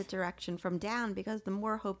opposite direction from down because the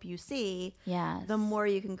more hope you see, yes, the more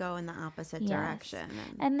you can go in the opposite direction.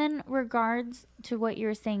 And then regards to what you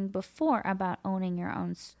were saying before about owning your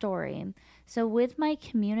own story. So with my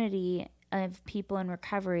community of people in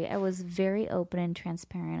recovery, I was very open and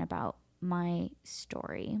transparent about my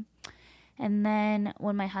story. And then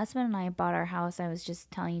when my husband and I bought our house, I was just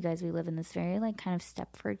telling you guys we live in this very like kind of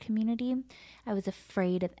Stepford community. I was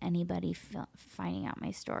afraid of anybody finding out my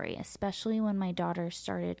story, especially when my daughter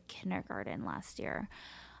started kindergarten last year.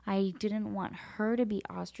 I didn't want her to be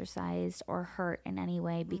ostracized or hurt in any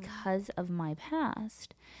way because of my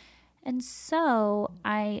past. And so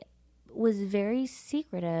I was very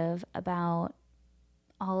secretive about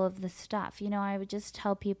all of the stuff. You know, I would just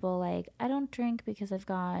tell people like, I don't drink because I've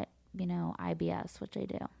got, you know, IBS, which I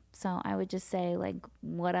do. So I would just say like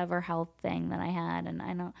whatever health thing that I had. And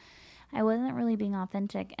I wasn't really being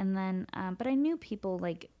authentic. And then, but I knew people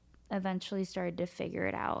like eventually started to figure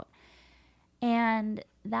it out. And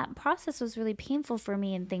that process was really painful for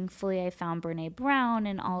me. And thankfully I found Brene Brown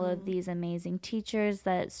and all of these amazing teachers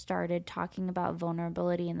that started talking about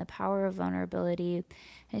vulnerability and the power of vulnerability.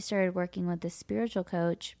 I started working with this spiritual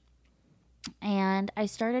coach. And I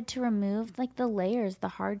started to remove like the layers, the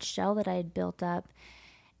hard shell that I had built up.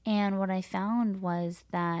 And what I found was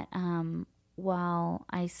that while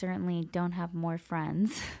I certainly don't have more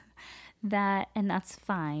friends, and that's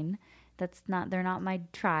fine. They're not my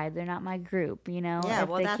tribe. They're not my group, you know. Yeah, if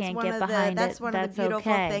well, they that's can't one get of behind that's it, one of the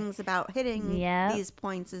beautiful okay. things about hitting these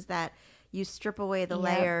points is that you strip away the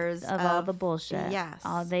layers of all the bullshit. Yes,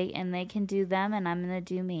 they can do them, and I'm gonna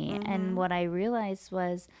do me. And what I realized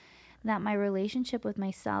was that my relationship with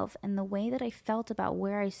myself and the way that I felt about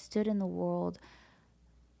where I stood in the world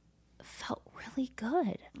felt really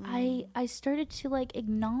good. I started to like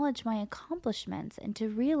acknowledge my accomplishments and to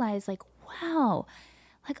realize like, wow,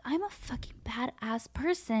 like I'm a fucking badass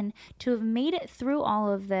person to have made it through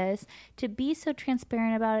all of this, to be so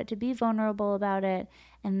transparent about it, to be vulnerable about it.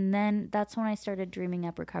 And then that's when I started dreaming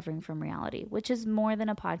up Recovering from Reality, which is more than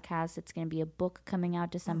a podcast. It's going to be a book coming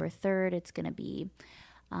out December 3rd. It's going to be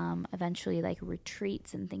eventually like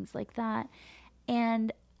retreats and things like that.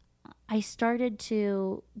 And I started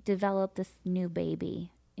to develop this new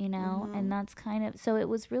baby, you know, and that's kind of, so it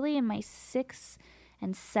was really in my 6th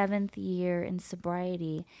and 7th year in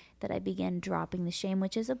sobriety that I began dropping the shame,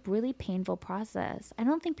 which is a really painful process. I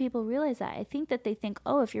don't think people realize that. I think that they think,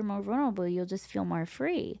 oh, if you're more vulnerable, you'll just feel more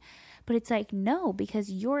free. But it's like, no,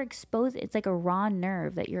 because you're exposed. It's like a raw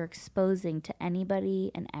nerve that you're exposing to anybody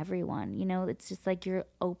and everyone. You know, it's just like you're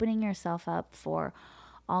opening yourself up for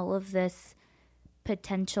all of this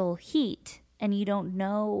potential heat and you don't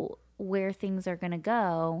know where things are going to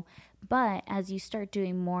go. But as you start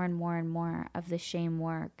doing more and more and more of the shame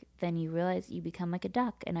work, then you realize you become like a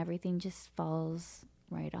duck and everything just falls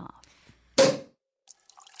right off.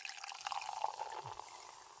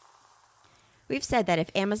 We've said that if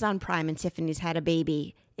Amazon Prime and Tiffany's had a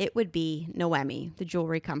baby, it would be Noemi, the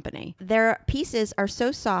jewelry company. Their pieces are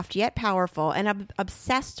so soft yet powerful, and I'm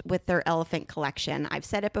obsessed with their elephant collection. I've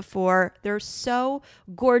said it before. They're so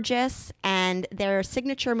gorgeous, and their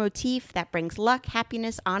signature motif that brings luck,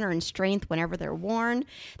 happiness, honor, and strength whenever they're worn.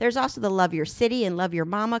 There's also the Love Your City and Love Your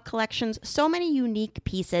Mama collections. So many unique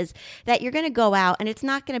pieces that you're going to go out, and it's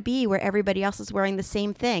not going to be where everybody else is wearing the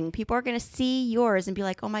same thing. People are going to see yours and be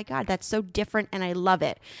like, oh my God, that's so different, and I love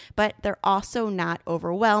it. But they're also not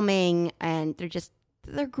overwhelming, and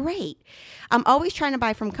they're great. I'm always trying to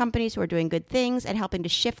buy from companies who are doing good things and helping to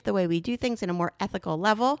shift the way we do things in a more ethical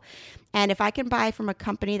level. And if I can buy from a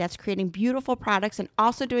company that's creating beautiful products and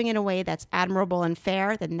also doing it in a way that's admirable and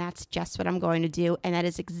fair, then that's just what I'm going to do. And that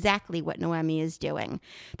is exactly what Noemi is doing.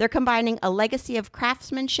 They're combining a legacy of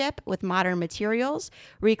craftsmanship with modern materials,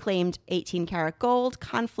 reclaimed 18-karat gold,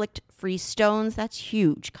 conflict-free stones, that's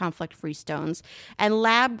huge, conflict-free stones, and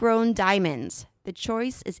lab-grown diamonds. The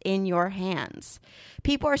choice is in your hands.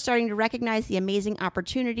 People are starting to recognize the amazing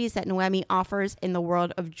opportunities that Noemi offers in the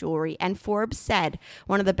world of jewelry. And Forbes said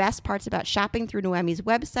one of the best parts about shopping through Noemi's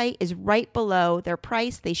website is right below their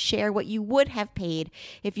price. They share what you would have paid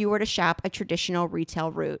if you were to shop a traditional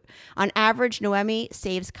retail route. On average, Noemi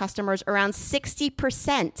saves customers around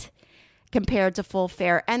 60% compared to full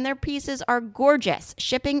fare, and their pieces are gorgeous.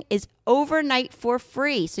 Shipping is overnight for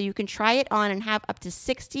free, so you can try it on and have up to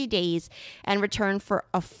 60 days and return for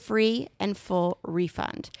a free and full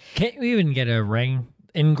refund. Can't you even get a ring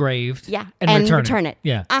engraved? Yeah, and return it?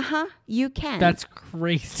 Yeah. You can. That's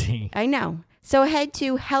crazy. I know. So head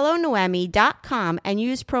to hellonoemi.com and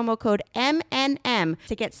use promo code MNM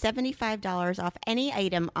to get $75 off any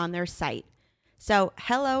item on their site. So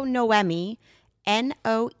Hello Noemi,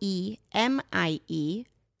 NOEMIE.com,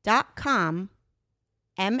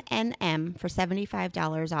 MNM, for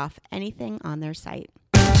 $75 off anything on their site.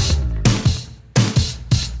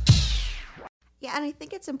 Yeah, and I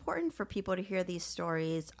think it's important for people to hear these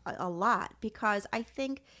stories a lot, because I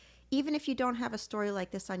think even if you don't have a story like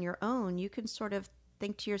this on your own, you can sort of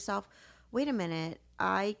think to yourself, wait a minute,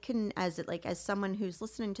 I can, as someone who's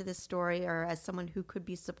listening to this story, or as someone who could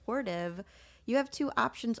be supportive, you have two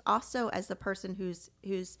options also as the person who's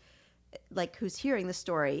hearing the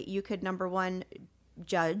story. You could, number one,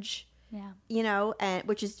 judge, and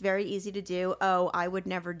which is very easy to do. Oh, I would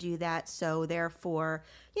never do that, so therefore,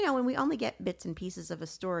 and we only get bits and pieces of a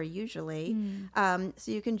story usually.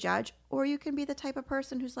 So you can judge, or you can be the type of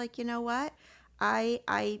person who's like, you know what?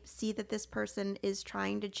 I see that this person is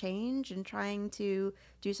trying to change and trying to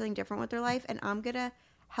do something different with their life, and I'm going to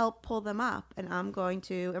help pull them up, and I'm going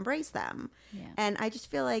to embrace them. Yeah. And I just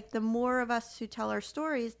feel like the more of us who tell our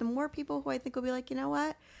stories, the more people who I think will be like, you know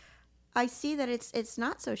what? I see that it's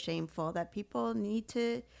not so shameful, that we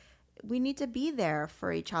need to be there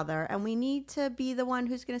for each other, and we need to be the one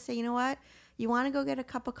who's going to say, you know what? You want to go get a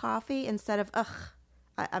cup of coffee instead of, I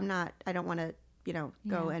don't want to,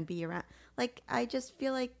 go and be around. Like, I just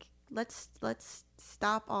feel like let's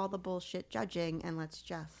stop all the bullshit judging, and let's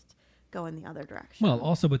just go in the other direction. Well,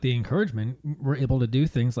 also with the encouragement, we're able to do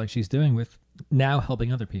things like she's doing with now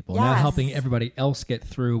helping other people, now helping everybody else get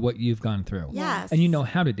through what you've gone through. Yes. And you know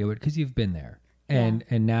how to do it because you've been there. And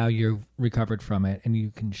now you've recovered from it, and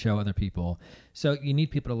you can show other people. So you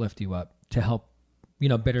need people to lift you up, to help,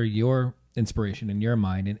 better your inspiration in your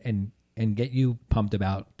mind, and get you pumped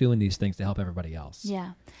about doing these things to help everybody else.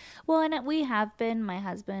 Yeah. Well, and we have been, my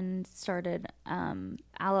husband started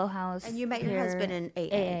Aloe House. And you met your husband in AA.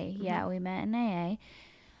 Mm-hmm. Yeah, we met in AA.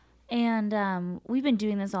 And we've been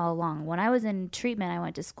doing this all along. When I was in treatment, I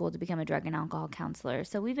went to school to become a drug and alcohol counselor.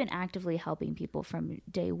 So we've been actively helping people from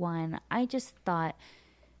day one. I just thought,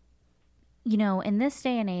 in this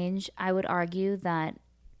day and age, I would argue that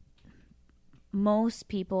most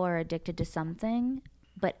people are addicted to something,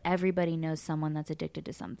 but everybody knows someone that's addicted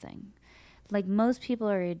to something. Like, most people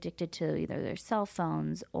are addicted to either their cell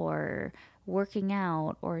phones or working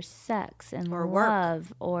out or sex and or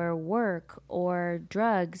love or work or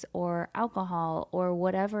drugs or alcohol or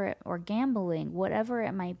whatever, or gambling, whatever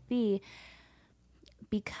it might be,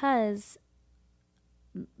 because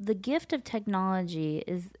the gift of technology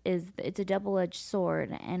is it's a double-edged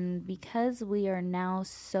sword. And because we are now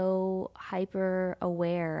so hyper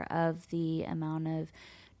aware of the amount of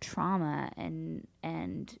trauma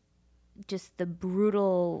and just the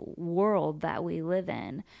brutal world that we live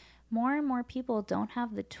in, more and more people don't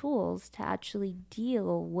have the tools to actually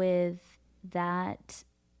deal with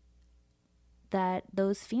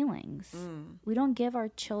those feelings. We don't give our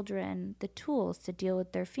children the tools to deal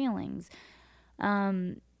with their feelings.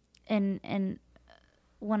 And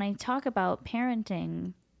when I talk about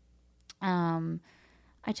parenting,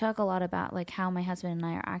 I talk a lot about like how my husband and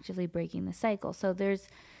I are actively breaking the cycle. So there's,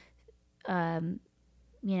 you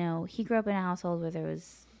know, he grew up in a household where there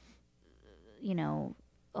was, you know,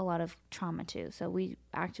 a lot of trauma too. So we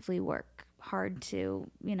actively work hard to,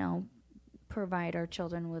 you know, provide our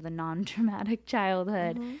children with a non-traumatic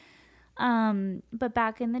childhood. But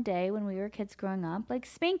back in the day when we were kids growing up, like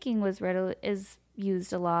spanking is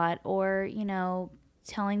used a lot, or, you know,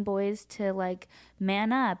 telling boys to like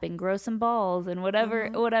man up and grow some balls and whatever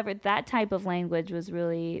that type of language was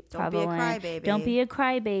really prevalent. Don't be a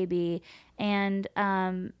crybaby. And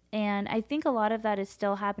I think a lot of that is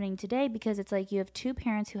still happening today, because it's like you have two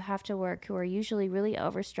parents who have to work, who are usually really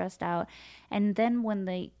overstressed out. And then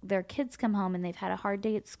when their kids come home and they've had a hard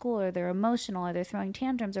day at school, or they're emotional, or they're throwing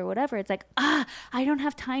tantrums or whatever, it's like, I don't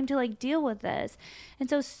have time to like deal with this.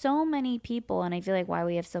 And so many people, and I feel like why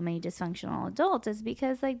we have so many dysfunctional adults is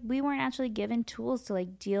because like we weren't actually given tools to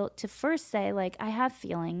like to first say like, I have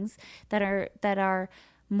feelings that are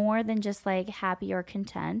more than just like happy or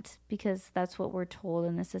content, because that's what we're told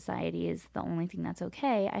in the society is the only thing that's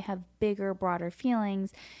okay. I have bigger, broader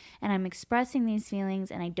feelings, and I'm expressing these feelings,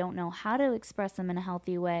 and I don't know how to express them in a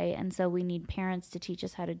healthy way. And so we need parents to teach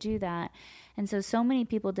us how to do that. And so many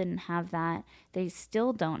people didn't have that. They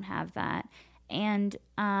still don't have that. And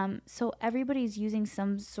so everybody's using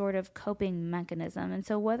some sort of coping mechanism. And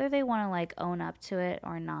so whether they want to like own up to it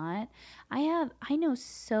or not, I have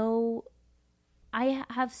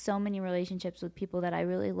so many relationships with people that I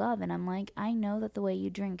really love, and I'm like, I know that the way you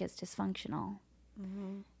drink is dysfunctional,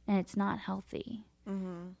 and it's not healthy,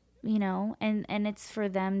 you know, and it's for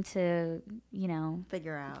them to, you know,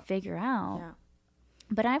 figure out. Yeah.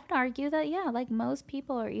 But I would argue that, yeah, like most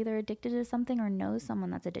people are either addicted to something or know someone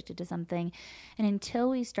that's addicted to something. And until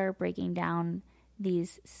we start breaking down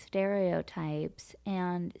these stereotypes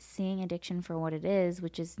and seeing addiction for what it is,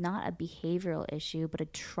 which is not a behavioral issue, but a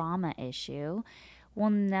trauma issue, we'll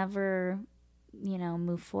never, you know,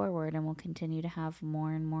 move forward, and we'll continue to have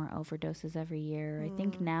more and more overdoses every year. I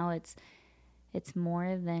think now it's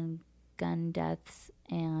more than gun deaths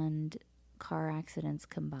and car accidents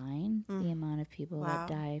combined, the amount of people that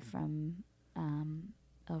die from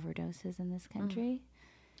overdoses in this country.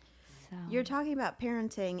 So. You're talking about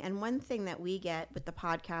parenting, and one thing that we get with the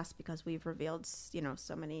podcast, because we've revealed, you know,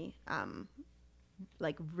 so many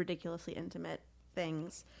like ridiculously intimate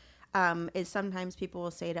things, is sometimes people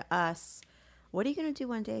will say to us, what are you going to do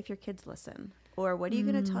one day if your kids listen? Or what are you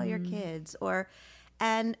going to tell your kids? Or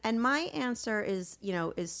and my answer is, you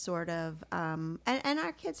know, is sort of and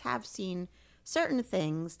our kids have seen certain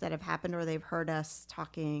things that have happened, or they've heard us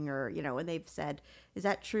talking, or, you know, and they've said, is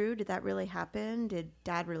that true? Did that really happen? Did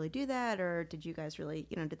Dad really do that? Or did you guys really,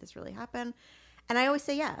 you know, did this really happen? And I always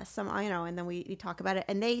say yes, you know, and then we talk about it,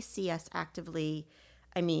 and they see us actively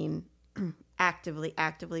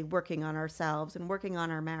working on ourselves and working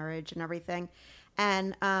on our marriage and everything.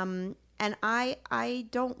 And I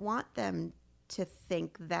don't want them to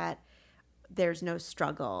think that there's no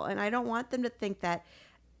struggle. And I don't want them to think that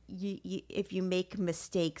you if you make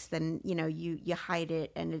mistakes, then, you know, you hide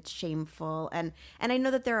it and it's shameful. And I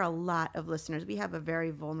know that there are a lot of listeners. We have a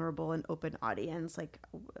very vulnerable and open audience. Like,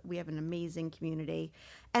 we have an amazing community.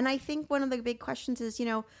 And I think one of the big questions is, you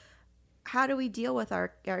know, how do we deal with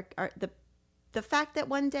the fact that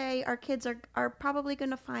one day our kids are probably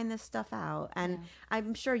going to find this stuff out. And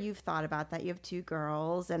I'm sure you've thought about that. You have 2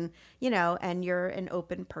 girls, and, you know, and you're an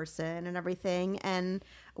open person and everything. And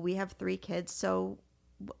we have 3 kids. So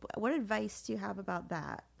what advice do you have about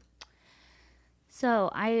that?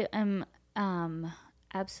 So I am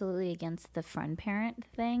absolutely against the friend parent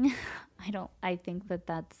thing. I think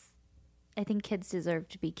kids deserve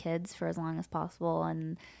to be kids for as long as possible.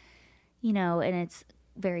 And, you know, and it's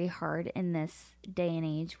very hard in this day and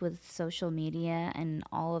age with social media and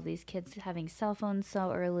all of these kids having cell phones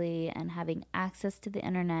so early and having access to the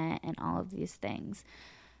internet and all of these things.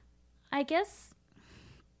 I guess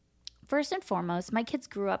first and foremost, my kids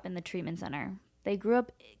grew up in the treatment center. They grew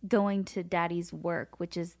up going to daddy's work,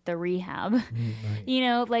 which is the rehab. Right. You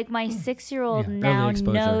know, like my 6-year-old now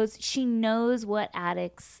knows what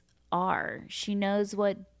addicts are. She knows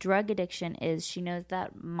what drug addiction is. She knows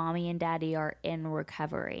that mommy and daddy are in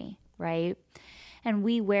recovery, right? And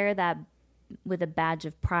we wear that with a badge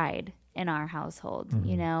of pride in our household,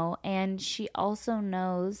 you know? And she also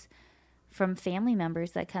knows from family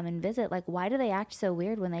members that come and visit, like, why do they act so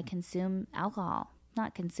weird when they consume alcohol?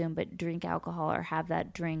 Not consume, but drink alcohol or have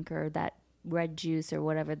that drink or that red juice or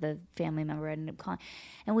whatever the family member ended up calling.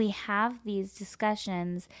 And we have these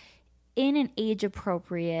discussions in an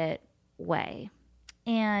age-appropriate way.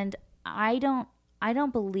 And I don't I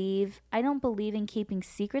don't believe in keeping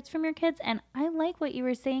secrets from your kids. And I like what you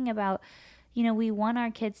were saying about, we want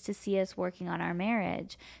our kids to see us working on our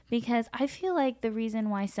marriage, because I feel like the reason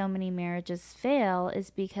why so many marriages fail is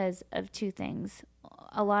because of two things.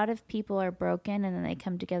 A lot of people are broken, and then they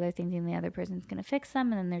come together thinking the other person's going to fix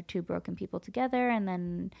them, and then they're two broken people together, and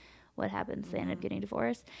then what happens? They end up getting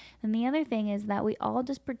divorced. And the other thing is that we all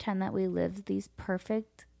just pretend that we live these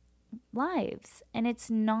perfect lives, and it's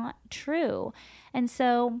not true. And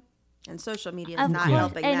social media is not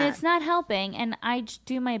helping and that. It's not helping. And I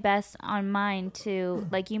do my best on mine to,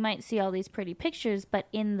 like, you might see all these pretty pictures, but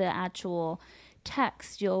in the actual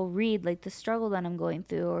text, you'll read, like, the struggle that I'm going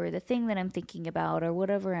through, or the thing that I'm thinking about, or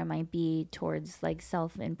whatever it might be towards, like,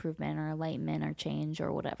 self-improvement or enlightenment or change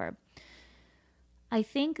or whatever. I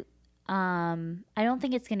think, I don't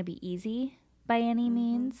think it's going to be easy by any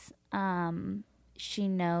means. She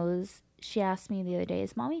knows. She asked me the other day,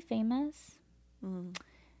 is Mommy famous?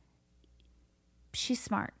 She's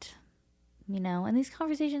smart, and these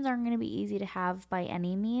conversations aren't going to be easy to have by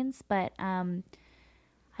any means, but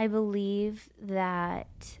I believe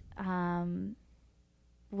that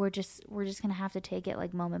we're just going to have to take it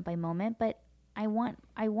like moment by moment. But I want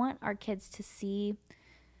our kids to see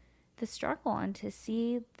the struggle and to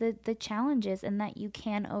see the challenges, and that you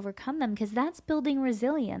can overcome them, because that's building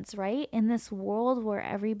resilience, right? In this world where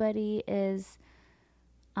everybody is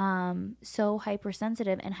so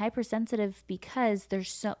hypersensitive, and hypersensitive because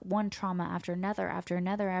there's one trauma after another,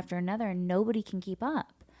 and nobody can keep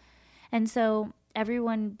up. And so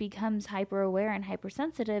everyone becomes hyper aware and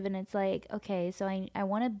hypersensitive, and it's like, okay, so I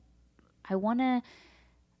want to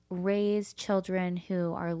raise children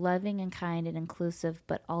who are loving and kind and inclusive,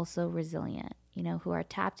 but also resilient, who are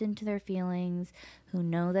tapped into their feelings, who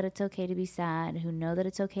know that it's okay to be sad, who know that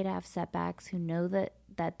it's okay to have setbacks, who know that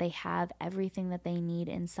they have everything that they need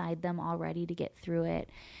inside them already to get through it,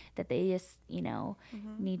 that they just,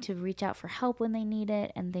 need to reach out for help when they need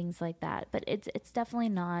it, and things like that. But it's definitely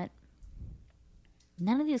not.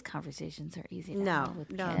 None of these conversations are easy to have with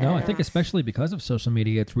kids. No, I think especially because of social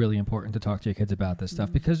media, it's really important to talk to your kids about this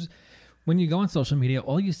stuff, because when you go on social media,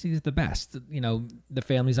 all you see is the best. The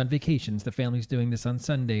family's on vacations, the family's doing this on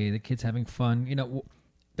Sunday, the kids having fun.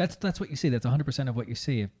 That's what you see. That's 100% of what you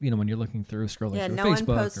see. When you're looking through, scrolling through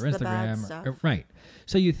Facebook or Instagram, or right.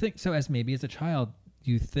 So you think, as a child,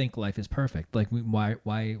 you think life is perfect. Like, why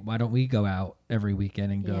don't we go out every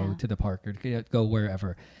weekend and go to the park or go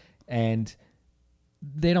wherever? And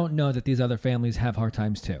they don't know that these other families have hard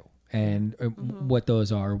times too. And what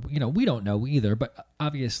those are, we don't know either, but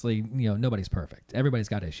obviously, nobody's perfect. Everybody's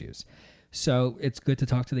got issues. So it's good to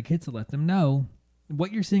talk to the kids to let them know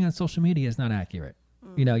what you're seeing on social media is not accurate.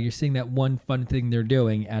 You're seeing that one fun thing they're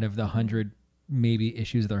doing out of the 100 maybe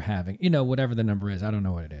issues they're having, whatever the number is. I don't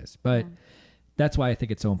know what it is, but that's why I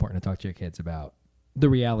think it's so important to talk to your kids about the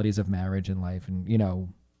realities of marriage and life, and,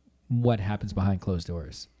 what happens behind closed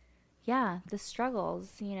doors. Yeah, the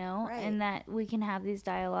struggles, right. And that we can have these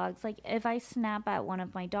dialogues. Like, if I snap at one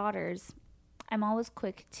of my daughters, I'm always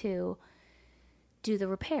quick to do the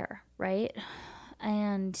repair, right?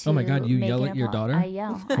 And oh my God, you yell at your daughter? I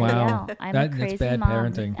yell. Wow. I'm a crazy that's bad mom.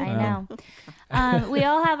 parenting. I know. We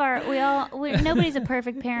all have nobody's a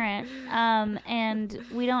perfect parent. And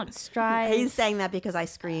we don't strive. He's saying that because I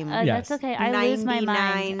scream. Yes. That's okay. I lose my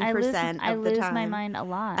mind. 99% I of the lose time. my mind a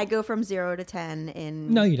lot. I go from 0 to 10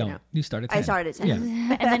 in. No, you don't. You start at 10. I start at 10.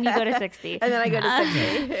 Yeah. And then you go to 60. And then I go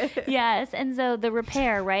to 60. Yes. And so the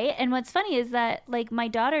repair, right? And what's funny is that, like, my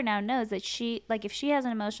daughter now knows that if she has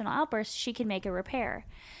an emotional outburst, she can make a repair.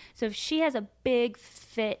 So if she has a big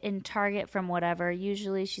fit in Target from whatever,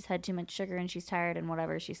 usually she's had too much sugar and she's tired and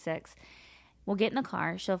whatever, she's 6. We'll get in the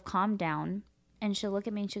car, she'll have calmed down, and she'll look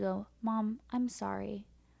at me and she'll go, Mom, I'm sorry.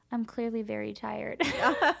 I'm clearly very tired.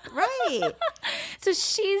 Right. So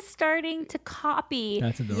she's starting to copy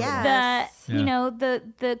That's adorable. Yes.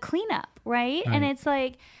 the cleanup, right? And it's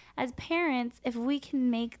like, as parents, if we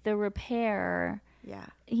can make the repair, yeah,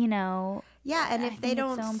 and if they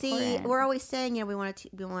don't see, we're always saying, we want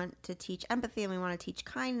to teach empathy, and we want to teach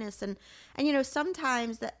kindness, and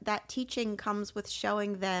sometimes that teaching comes with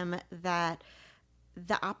showing them that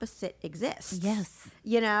the opposite exists. Yes.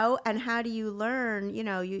 And how do you learn,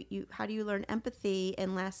 how do you learn empathy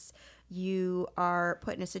unless you are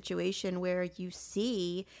put in a situation where you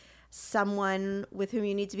see someone with whom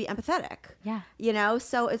you need to be empathetic? Yeah.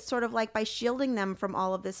 So it's sort of like, by shielding them from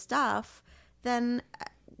all of this stuff, then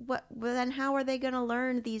how are they going to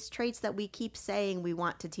learn these traits that we keep saying we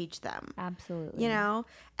want to teach them? Absolutely.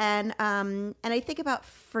 And I think about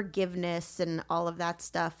forgiveness and all of that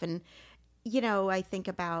stuff, and I think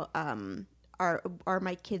about are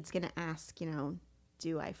my kids going to ask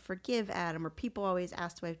do I forgive Adam? Or people always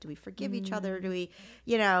ask, do we forgive each other? Do we,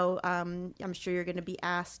 you know, I'm sure you're going to be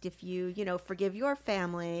asked if you know, forgive your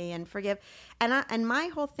family and forgive. And my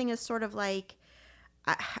whole thing is sort of like,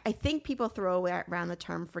 I think people throw around the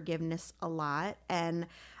term forgiveness a lot. And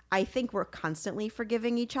I think we're constantly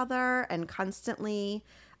forgiving each other and constantly,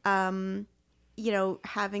 you know,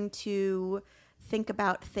 having to think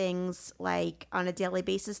about things like on a daily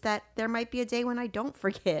basis that there might be a day when I don't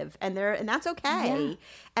forgive and that's okay. Yeah.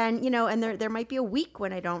 And, you know, and there might be a week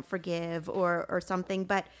when I don't forgive or something,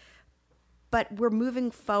 but we're moving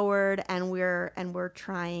forward and we're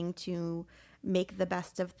trying to make the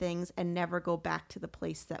best of things and never go back to the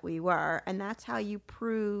place that we were. And that's how you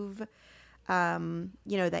prove, you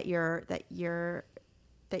know, that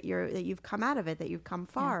you've come out of it, that you've come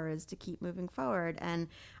far, is to keep moving forward. And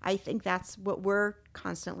I think that's what we're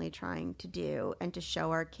constantly trying to do and to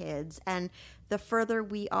show our kids. And the further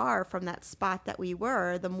we are from that spot that we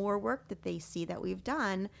were, the more work that they see that we've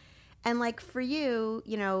done. And like for you,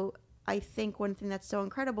 you know, I think one thing that's so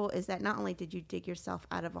incredible is that not only did you dig yourself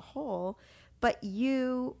out of a hole, but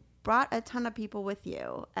you brought a ton of people with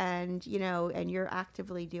you, and, you know, and you're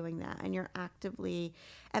actively doing that, and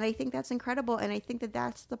and I think that's incredible. And I think that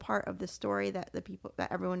that's the part of the story that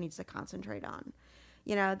everyone needs to concentrate on,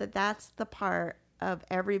 you know, that's the part of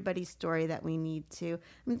everybody's story that we need to,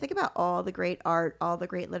 I mean, think about all the great art, all the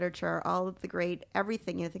great literature, all of the great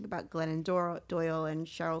everything, you know, think about Glennon Doyle and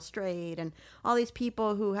Cheryl Strayed and all these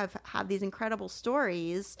people who have these incredible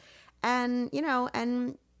stories, and, you know,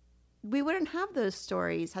 and we wouldn't have those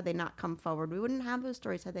stories had they not come forward. We wouldn't have those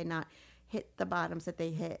stories had they not hit the bottoms that they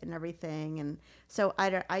hit and everything. And so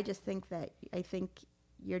I just think that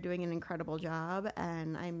you're doing an incredible job,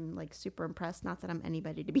 and I'm like super impressed. Not that I'm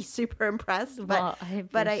anybody to be super impressed, but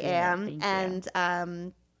I am. And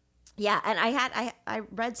yeah, and I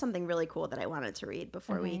read something really cool that I wanted to read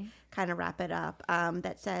before we kind of wrap it up.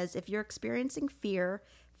 That says, if you're experiencing fear,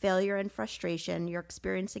 failure, and frustration, you're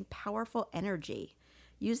experiencing powerful energy.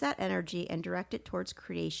 Use that energy and direct it towards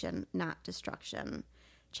creation, not destruction.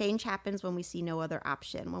 Change happens when we see no other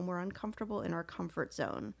option, when we're uncomfortable in our comfort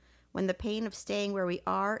zone, when the pain of staying where we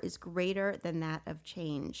are is greater than that of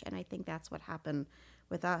change. And I think that's what happened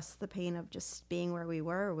with us. The pain of just being where we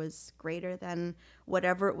were was greater than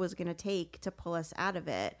whatever it was going to take to pull us out of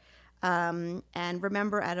it. And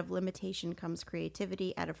remember, out of limitation comes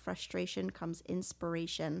creativity. Out of frustration comes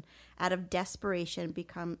inspiration. Out of desperation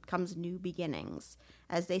comes new beginnings.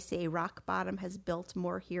 As they say, rock bottom has built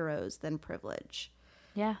more heroes than privilege.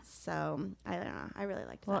 Yeah. So, I don't know. I really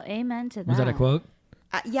liked that. Well, amen to that. Was that a quote?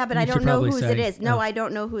 Yeah, but I don't know whose it is. No, I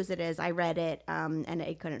don't know whose it is. I read it, and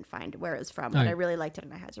I couldn't find where it was from, but I really liked it,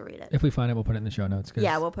 and I had to read it. If we find it, we'll put it in the show notes.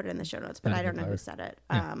 Yeah, we'll put it in the show notes, but I don't know who said it.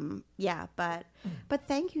 Yeah, but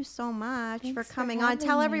thank you so much for coming on.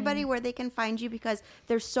 Tell everybody where they can find you, because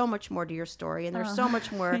there's so much more to your story, and there's so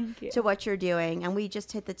much more to what you're doing, and we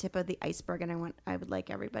just hit the tip of the iceberg, and I would like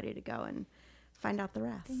everybody to go and find out the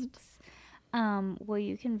rest. Thanks. Well,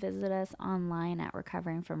 you can visit us online at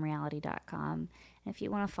recoveringfromreality.com. And if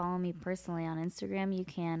you want to follow me personally on Instagram, you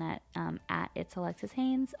can at It's Alexis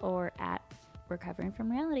Haynes or at Recovering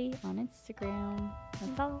From Reality on Instagram.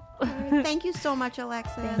 That's all. Thank you so much,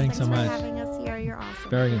 Alexis. Thanks so much for having us here. You're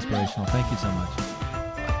awesome. Very inspirational. Thank you so much.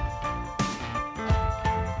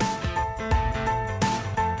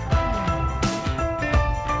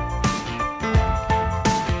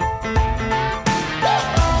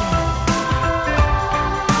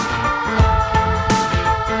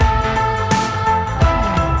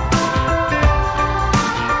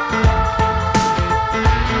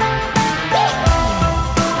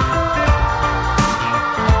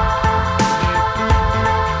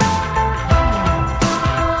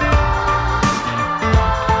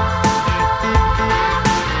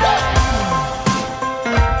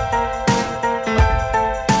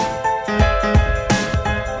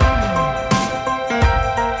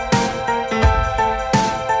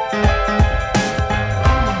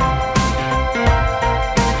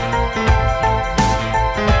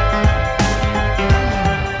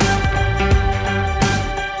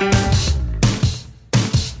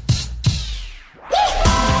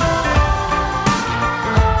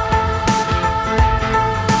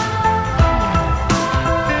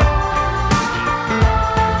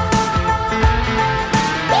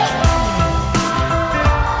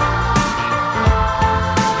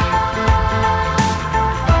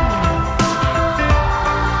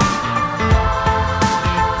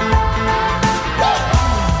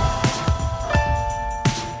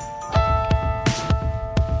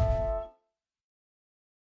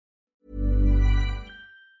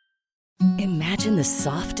 Imagine the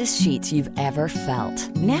softest sheets you've ever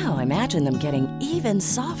felt. Now imagine them getting even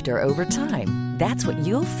softer over time. That's what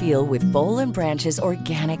you'll feel with Boll & Branch's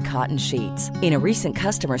organic cotton sheets. In a recent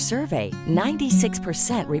customer survey,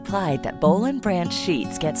 96% replied that Boll & Branch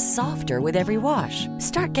sheets get softer with every wash.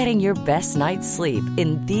 Start getting your best night's sleep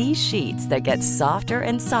in these sheets that get softer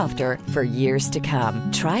and softer for years to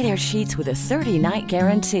come. Try their sheets with a 30-night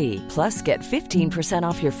guarantee. Plus, get 15%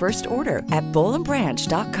 off your first order at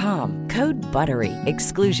bollandbranch.com. Code BUTTERY.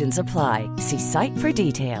 Exclusions apply. See site for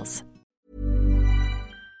details.